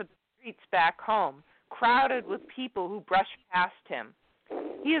 longing for the streets back home, crowded with people who brush past him.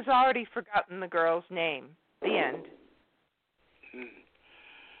 He has already forgotten the girl's name. The end.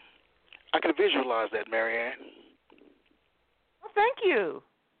 I can visualize that, Marianne. Well, thank you.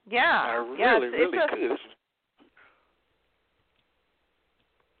 Yeah. I really could.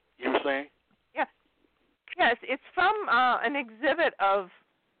 You were saying? Yeah. Yes, it's from an exhibit of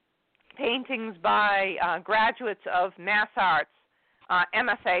paintings by graduates of Mass Arts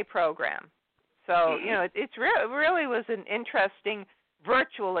MFA program. So, you know, it really was an interesting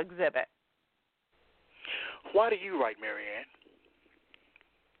virtual exhibit. Why do you write, Marianne?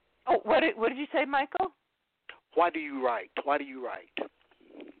 Oh, what did you say, Michael? Why do you write? Why do you write?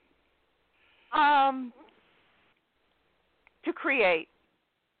 To create.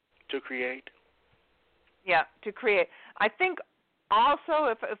 To create? Yeah, to create. I think also,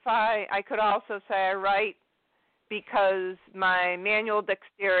 if I could also say I write because my manual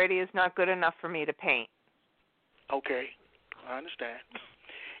dexterity is not good enough for me to paint. Okay, I understand.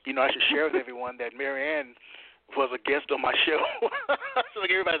 You know, I should share with everyone that Marianne was a guest on my show. So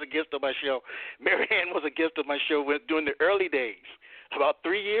like everybody's a guest on my show. Marianne was a guest on my show during the early days, about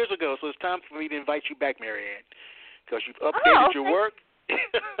 3 years ago. So it's time for me to invite you back, Marianne, because you've updated your work. And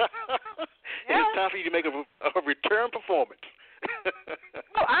it's time for you to make a return performance.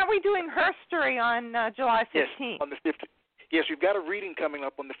 Aren't we doing her story on July 15th? Yes, on the 15th. Yes, we've got a reading coming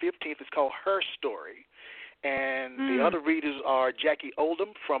up on the 15th. It's called Her Story. And the other readers are Jackie Oldham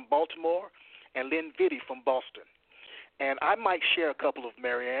from Baltimore and Lynn Vitti from Boston. And I might share a couple of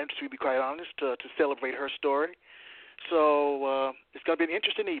Marianne's, to be quite honest, to celebrate her story. So it's going to be an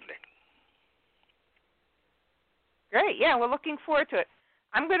interesting evening. Great. Yeah, we're looking forward to it.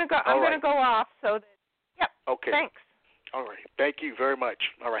 I'm going to go. I'm going to go off. So that. Yep. Okay. Thanks. All right. Thank you very much.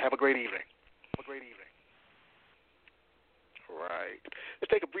 All right. Have a great evening. Have a great evening. All right.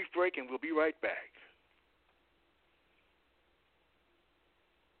 Let's take a brief break, and we'll be right back.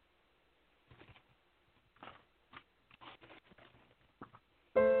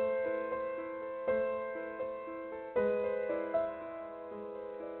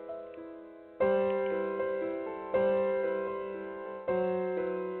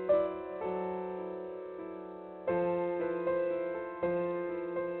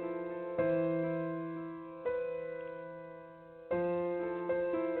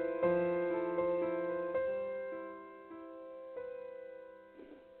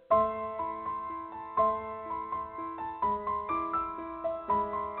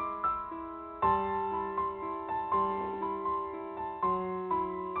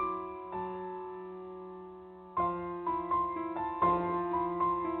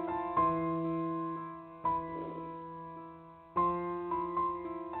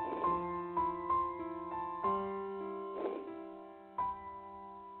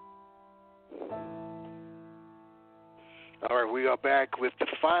 All right, we are back with the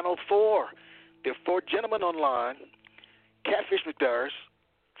final four. There are four gentlemen online, Catfish McDurris,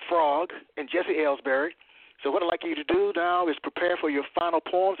 Frog, and Jesse Ellsbury. So what I'd like you to do now is prepare for your final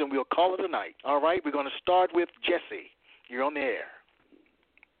poems, and we'll call it a night. All right, we're going to start with Jesse. You're on the air.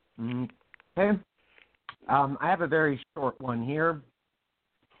 Okay. I have a very short one here.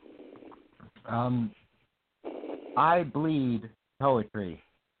 I bleed poetry.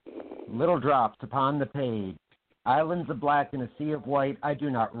 Little drops upon the page. Islands of black in a sea of white, I do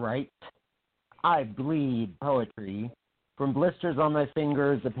not write. I bleed poetry. From blisters on my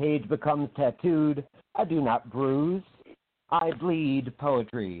fingers, the page becomes tattooed. I do not bruise. I bleed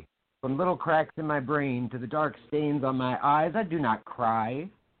poetry. From little cracks in my brain to the dark stains on my eyes, I do not cry.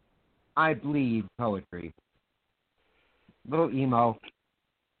 I bleed poetry. Little emo,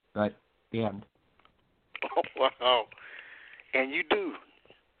 but the end. Oh, wow. And you do.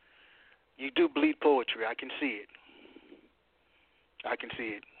 You do bleed poetry. I can see it. I can see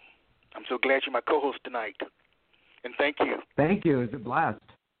it. I'm so glad you're my co-host tonight. And thank you. Thank you. It's a blast.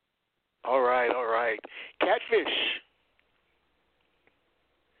 All right, all right. Catfish.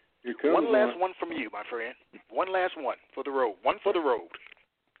 One last one from you, my friend. One last one for the road. One for the road.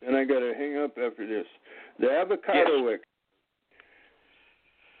 And I got to hang up after this. The avocado wick.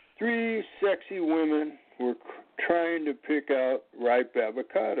 3 sexy women we're trying to pick out ripe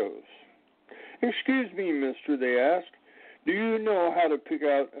avocados. Excuse me, mister, they asked. Do you know how to pick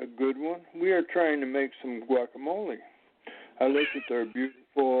out a good one? We are trying to make some guacamole. I looked at their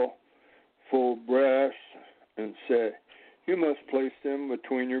beautiful, full breasts and said, you must place them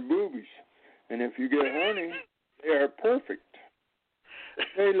between your boobies. And if you get honey, they are perfect.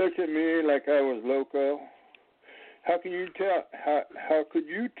 They looked at me like I was loco. How can you tell? How could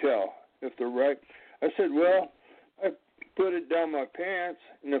you tell if they're ripe? I said, well, I put it down my pants,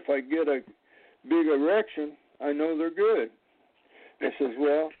 and if I get a big erection, I know they're good. I says,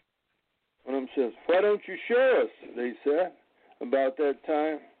 well, one of them says, why don't you show us? They said. About that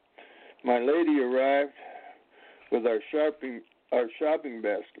time, my lady arrived with our shopping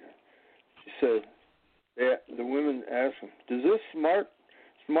basket. She said, the women asked him, does this smart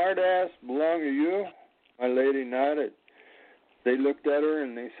ass belong to you? My lady nodded. They looked at her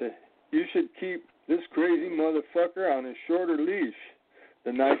and they said, you should keep this crazy motherfucker on a shorter leash.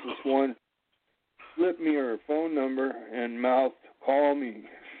 The nicest one slipped me her phone number and mouthed, call me.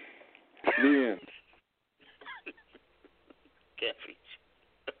 The end.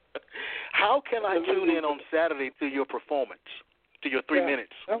 How can I tune in on Saturday to your performance, to your 3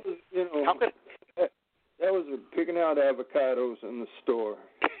 minutes? That was, that was picking out avocados in the store.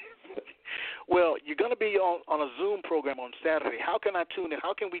 Well, you're going to be on a Zoom program on Saturday. How can I tune in?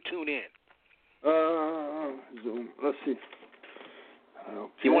 How can we tune in? Zoom. Let's see.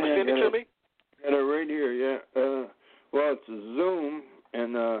 You want to send it to me? Got it right here, yeah. Well, it's a Zoom,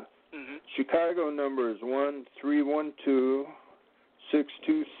 and Chicago number is 1-312-626-6799.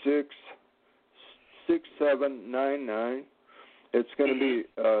 It's going to be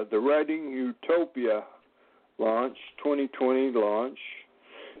the Writing Utopia launch, 2020 launch,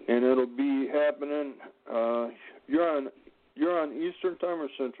 and it'll be happening. You're on Eastern time or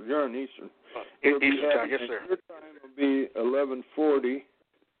Central? You're on Eastern. Eastern time, yes, sir. Your time will be 11:40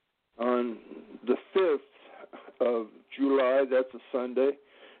 on the 5th of July. That's a Sunday.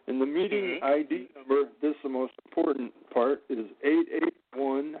 And the meeting ID number, this is the most important part, is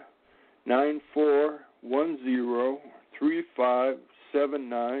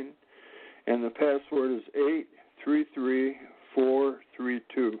 881-9410-3579. And the password is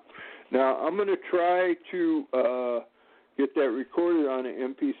 833432. Now, I'm going to try to get that recorded on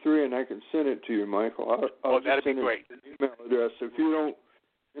an MP3, and I can send it to you, Michael. I'll that'd be great. An email address. If you don't,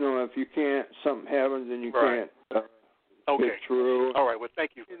 if you can't, something happens and you can't get through. All right. Well,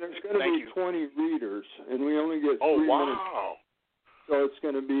 thank you. There's going to be 20 readers, and we only get 3 minutes. Wow. So it's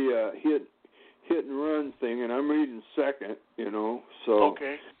going to be a hit and run thing, and I'm reading second, So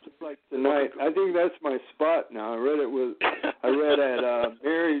just like tonight, I think that's my spot now. I read at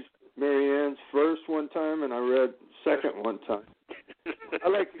Mary Ann's first one time, and I read second one time. I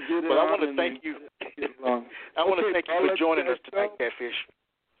like to get it. Well, I want to thank you. I want to thank you for joining us tonight, Catfish.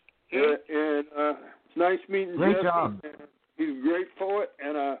 Yeah, and it's nice meeting Great Jesse. job. He's a great poet,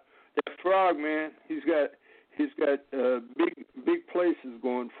 and that Frog, man, he's got big places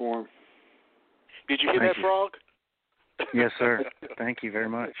going for him. Did you hear that, Frog? Yes, sir. Thank you very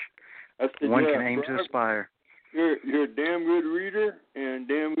much. Said, One can aim Frog, to aspire. You're a damn good reader and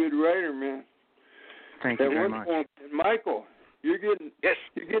damn good writer, man. Thank you very much. And Michael, you're getting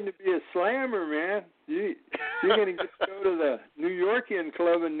to be a slammer, man. You're going to get to go to the New Yorkian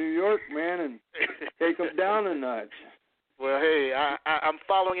Club in New York, man, and take them down a notch. Well, hey, I'm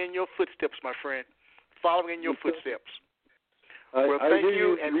following in your footsteps, my friend. Following in your footsteps. Well, thank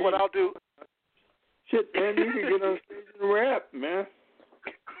you, and what I'll do. Shit, man, you can get on stage and rap, man.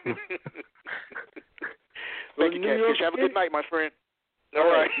 Thank you, Catfish. Have a good night, my friend.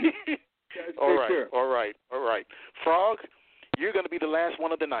 All right. All right. Frog, you're going to be the last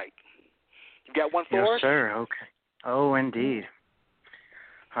one of the night. You got one for us? Yes, sir. Okay. Oh, indeed.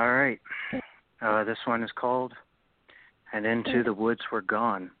 All right. This one is called And Into the Woods We're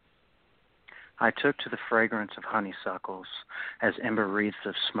Gone. I took to the fragrance of honeysuckles as ember wreaths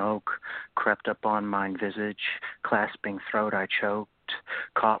of smoke crept up on mine visage, clasping throat I choked,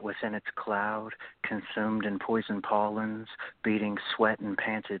 caught within its cloud, consumed in poison pollens, beating sweat and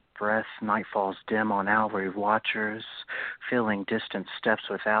panted breath, nightfalls dim on Albury watchers, feeling distant steps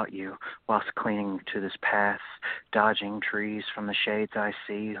without you, whilst clinging to this path, dodging trees from the shades I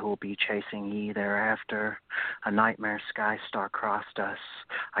see, who'll be chasing ye thereafter. A nightmare sky star crossed us.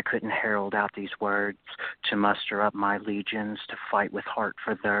 I couldn't herald out these words, to muster up my legions, to fight with heart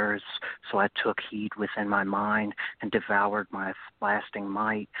for theirs, so I took heed within my mind, and devoured my lasting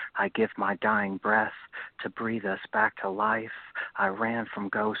might. I give my dying breath breath to breathe us back to life. I ran from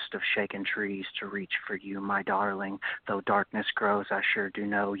ghosts of shaken trees to reach for you, my darling. Though darkness grows, I sure do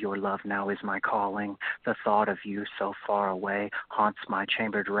know your love now is my calling. The thought of you so far away haunts my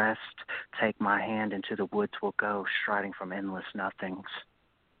chambered rest. Take my hand, into the woods we'll go, striding from endless nothings.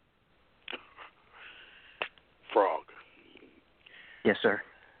 Frog. Yes, sir.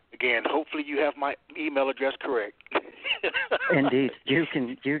 Again, hopefully you have my email address correct. Indeed. You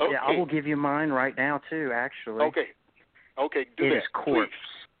can. Okay. I will give you mine right now, too, actually. Okay. Okay, do it that. It is corpse.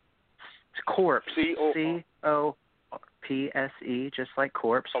 Please. It's corpse. C-O-R-P-S-E, just like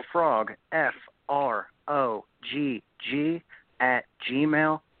corpse. Okay. Frog, F-R-O-G-G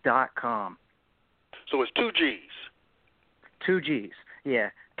 @gmail.com. So it's 2 G's. 2 G's, yeah.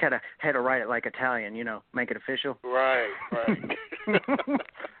 Kind of had to write it like Italian, make it official. Right.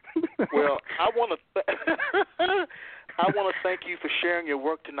 Well, I want to thank you for sharing your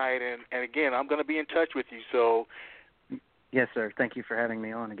work tonight, and again, I'm going to be in touch with you. So, yes, sir. Thank you for having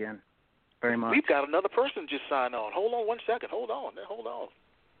me on again. Very much. We've got another person just signed on. Hold on 1 second. Hold on.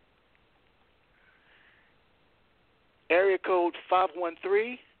 Area code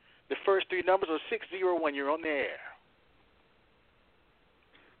 513. The first 3 numbers are 601. You're on the air.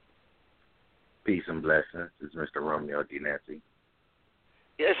 Peace and blessings. This is Mr. Romeo D. Nancy.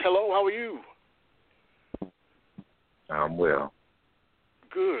 Yes, hello. How are you? I'm well.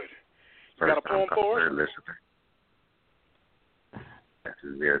 Good. You got a poem for us? Listener. This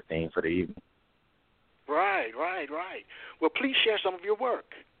is their theme for the evening. Right. Well, please share some of your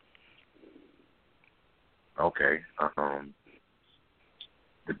work. Okay.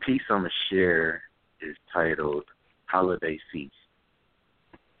 The piece I'm going to share is titled Holiday Feast.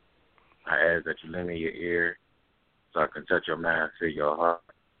 I ask that you lend me your ear so I can touch your mind, feel your heart,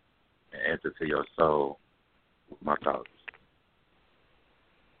 and enter to your soul with my thoughts.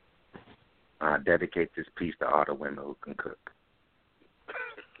 I dedicate this piece to all the women who can cook.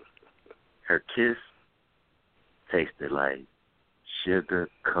 Her kiss tasted like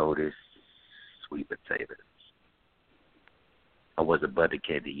sugar-coated sweet potatoes. I was a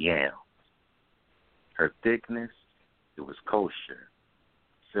butter-candy yam. Her thickness, it was kosher,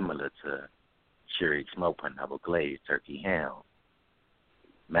 similar to cherry smoked pineapple glazed turkey ham.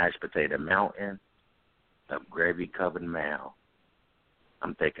 Mashed potato mountain, a gravy-covered mound.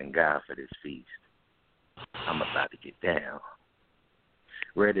 I'm thanking God for this feast. I'm about to get down.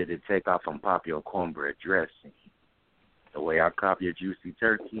 Ready to take off and pop your cornbread dressing. The way I cop your juicy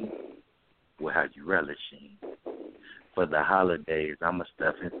turkey will have you relishing. For the holidays, I'ma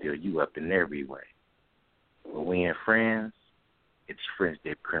stuff and fill you up in every way. When we in friends, it's French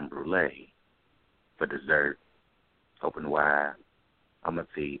dip creme brulee. For dessert, open wide, I'ma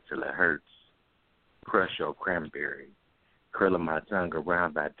feed till it hurts. Crush your cranberry, curling my tongue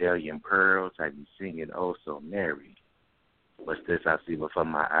around Vidalian pearls, have you singing oh so merry. What's this I see before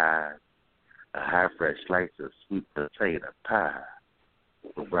my eyes? A high fresh slice of sweet potato pie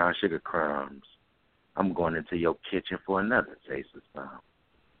with brown sugar crumbs. I'm going into your kitchen for another taste of some.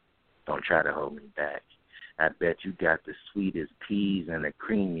 Don't try to hold me back. I bet you got the sweetest peas and the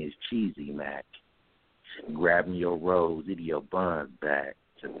creamiest cheesy mac. Grabbing your rolls, eating your buns back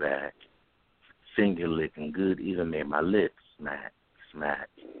to back. Finger licking good, even made my lips smack, smack.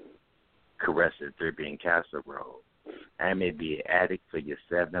 Caressing dripping casserole. I may be an addict for your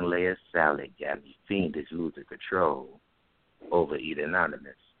 7-layer salad. Got me fiendish, losing control. Overeat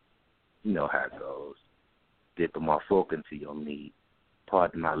Anonymous. You know how it goes. Dipping my fork into your meat.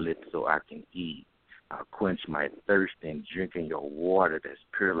 Pardon my lips so I can eat. I'll quench my thirst in drinking your water that's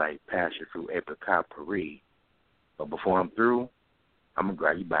pure like passion fruit apricot puree. But before I'm through, I'm going to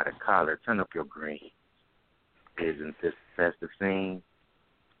grab you by the collar, turn up your green. Isn't this festive scene?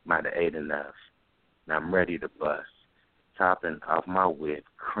 Might have ate enough. Now I'm ready to bust. Topping off my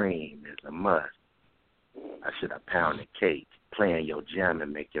whipped cream is a must. I should have pounded cake, play in your jam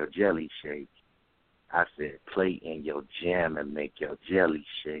and make your jelly shake. I said play in your jam and make your jelly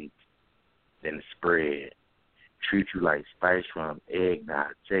shake. Then spread. Treat you like spice from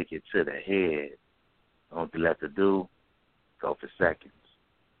eggnog. Take it to the head. All you left to do, go for seconds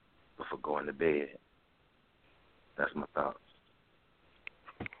before going to bed. That's my thoughts.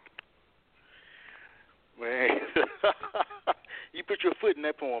 Man, you put your foot in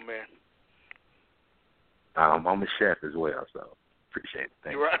that poem, man. I'm a chef as well, so appreciate it.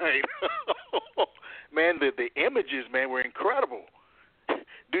 Thank you. Right. Man, the images, man, were incredible.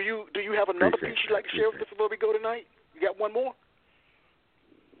 Do you have another piece you'd like to share with us before we go tonight? You got one more?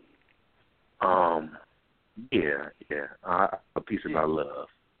 Yeah. A piece about love.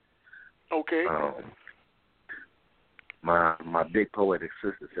 Okay. My big poetic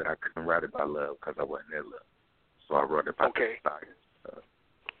sister said I couldn't write about love because I wasn't in love. So I wrote about the desire.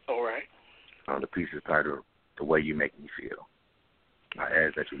 All right. The piece is titled The Way You Make Me Feel. I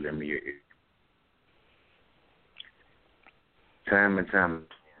ask that you lend me your ear. Time and time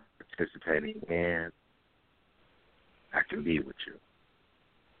participating in, I can be with you.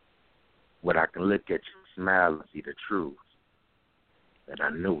 When I can look at you, smile, and see the truth, that I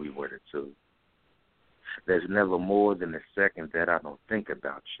knew we were the two. There's never more than a second that I don't think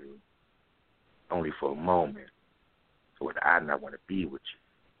about you, only for a moment, so would I not want to be with you.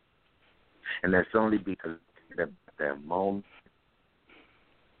 And that's only because that moment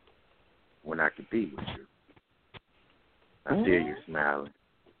when I could be with you. I hear you smiling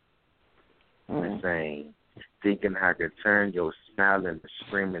and saying, thinking I could turn your smile into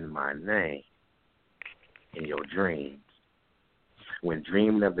screaming my name in your dreams. When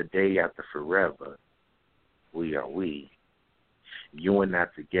dreaming of the day after forever, we are we. You and I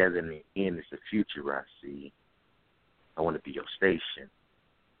together in the end is the future I see. I want to be your station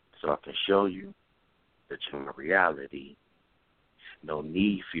so I can show you that you're my reality. No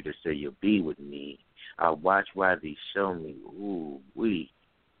need for you to say you'll be with me. I'll watch while they show me, ooh, we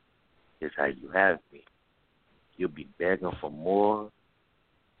is how you have me. You'll be begging for more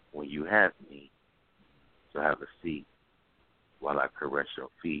when you have me. So have a seat while I caress your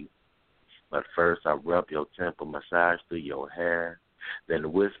feet. But first I rub your temple, massage through your hair,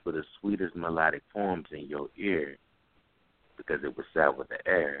 then whisper the sweetest melodic poems in your ear because it was out with the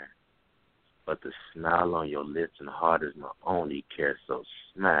air. But the smile on your lips and heart is my only care, so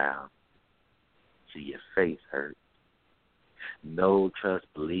smile till your face hurts. No trust,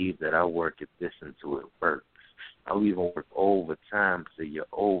 believe that I work at this until it works. I'll even work overtime so you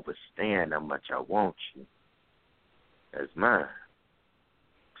overstand how much I want you. That's mine.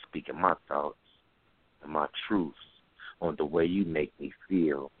 Speaking my thoughts and my truths on the way you make me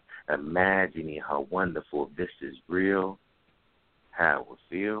feel. Imagining how wonderful this is real. How it would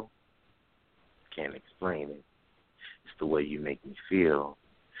feel. Can't explain it. It's the way you make me feel.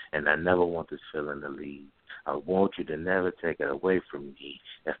 And I never want this feeling to leave. I want you to never take it away from me.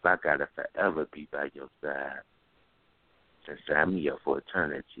 If I gotta forever be by your side. And sign me up for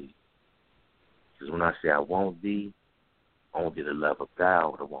eternity. Because when I say I won't be, only the love of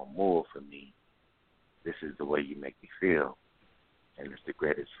God would want more for me. This is the way you make me feel. And it's the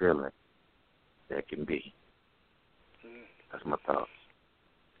greatest feeling that can be. That's my thoughts.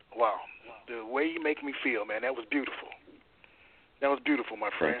 Wow. The way you make me feel, man, that was beautiful. That was beautiful, my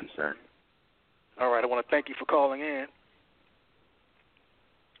friend. Thank you, sir. All right, I want to thank you for calling in.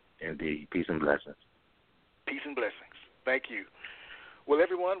 Indeed. Peace and blessings. Peace and blessings. Thank you. Well,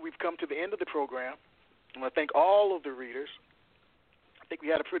 everyone, we've come to the end of the program. I want to thank all of the readers. I think we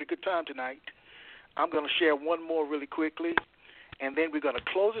had a pretty good time tonight. I'm going to share one more really quickly, and then we're going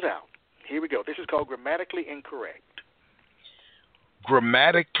to close it out. Here we go. This is called Grammatically Incorrect.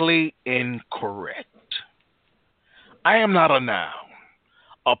 Grammatically incorrect. I am not a noun,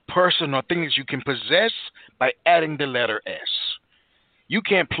 a person or thing that you can possess by adding the letter S. You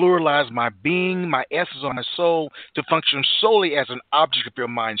can't pluralize my being, my essence, or my soul to function solely as an object of your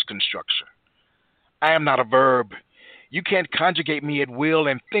mind's construction. I am not a verb. You can't conjugate me at will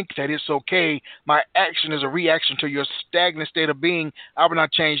and think that it's okay. My action is a reaction to your stagnant state of being. I will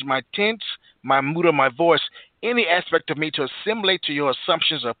not change my tense, my mood, or my voice, any aspect of me to assimilate to your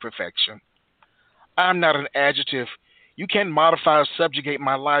assumptions of perfection. I am not an adjective. You can't modify or subjugate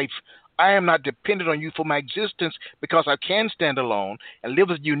my life. I am not dependent on you for my existence because I can stand alone and live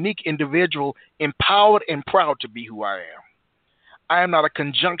as a unique individual, empowered and proud to be who I am. I am not a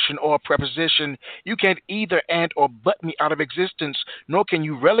conjunction or a preposition. You can't either and or but me out of existence, nor can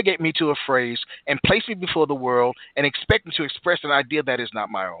you relegate me to a phrase and place me before the world and expect me to express an idea that is not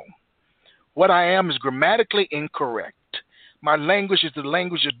my own. What I am is grammatically incorrect. My language is the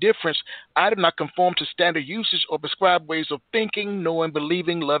language of difference. I do not conform to standard usage or prescribed ways of thinking, knowing,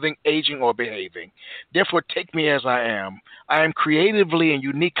 believing, loving, aging, or behaving. Therefore, take me as I am. I am creatively and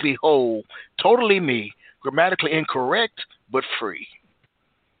uniquely whole, totally me, grammatically incorrect, but free.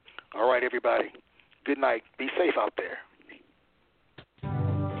 All right, everybody. Good night. Be safe out there.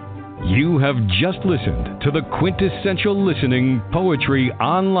 You have just listened to the Quintessential Listening Poetry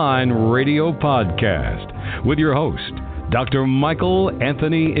Online Radio Podcast with your host, Dr. Michael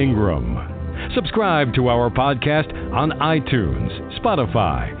Anthony Ingram. Subscribe to our podcast on iTunes,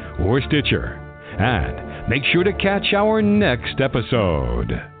 Spotify, or Stitcher. And make sure to catch our next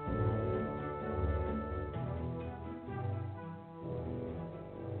episode.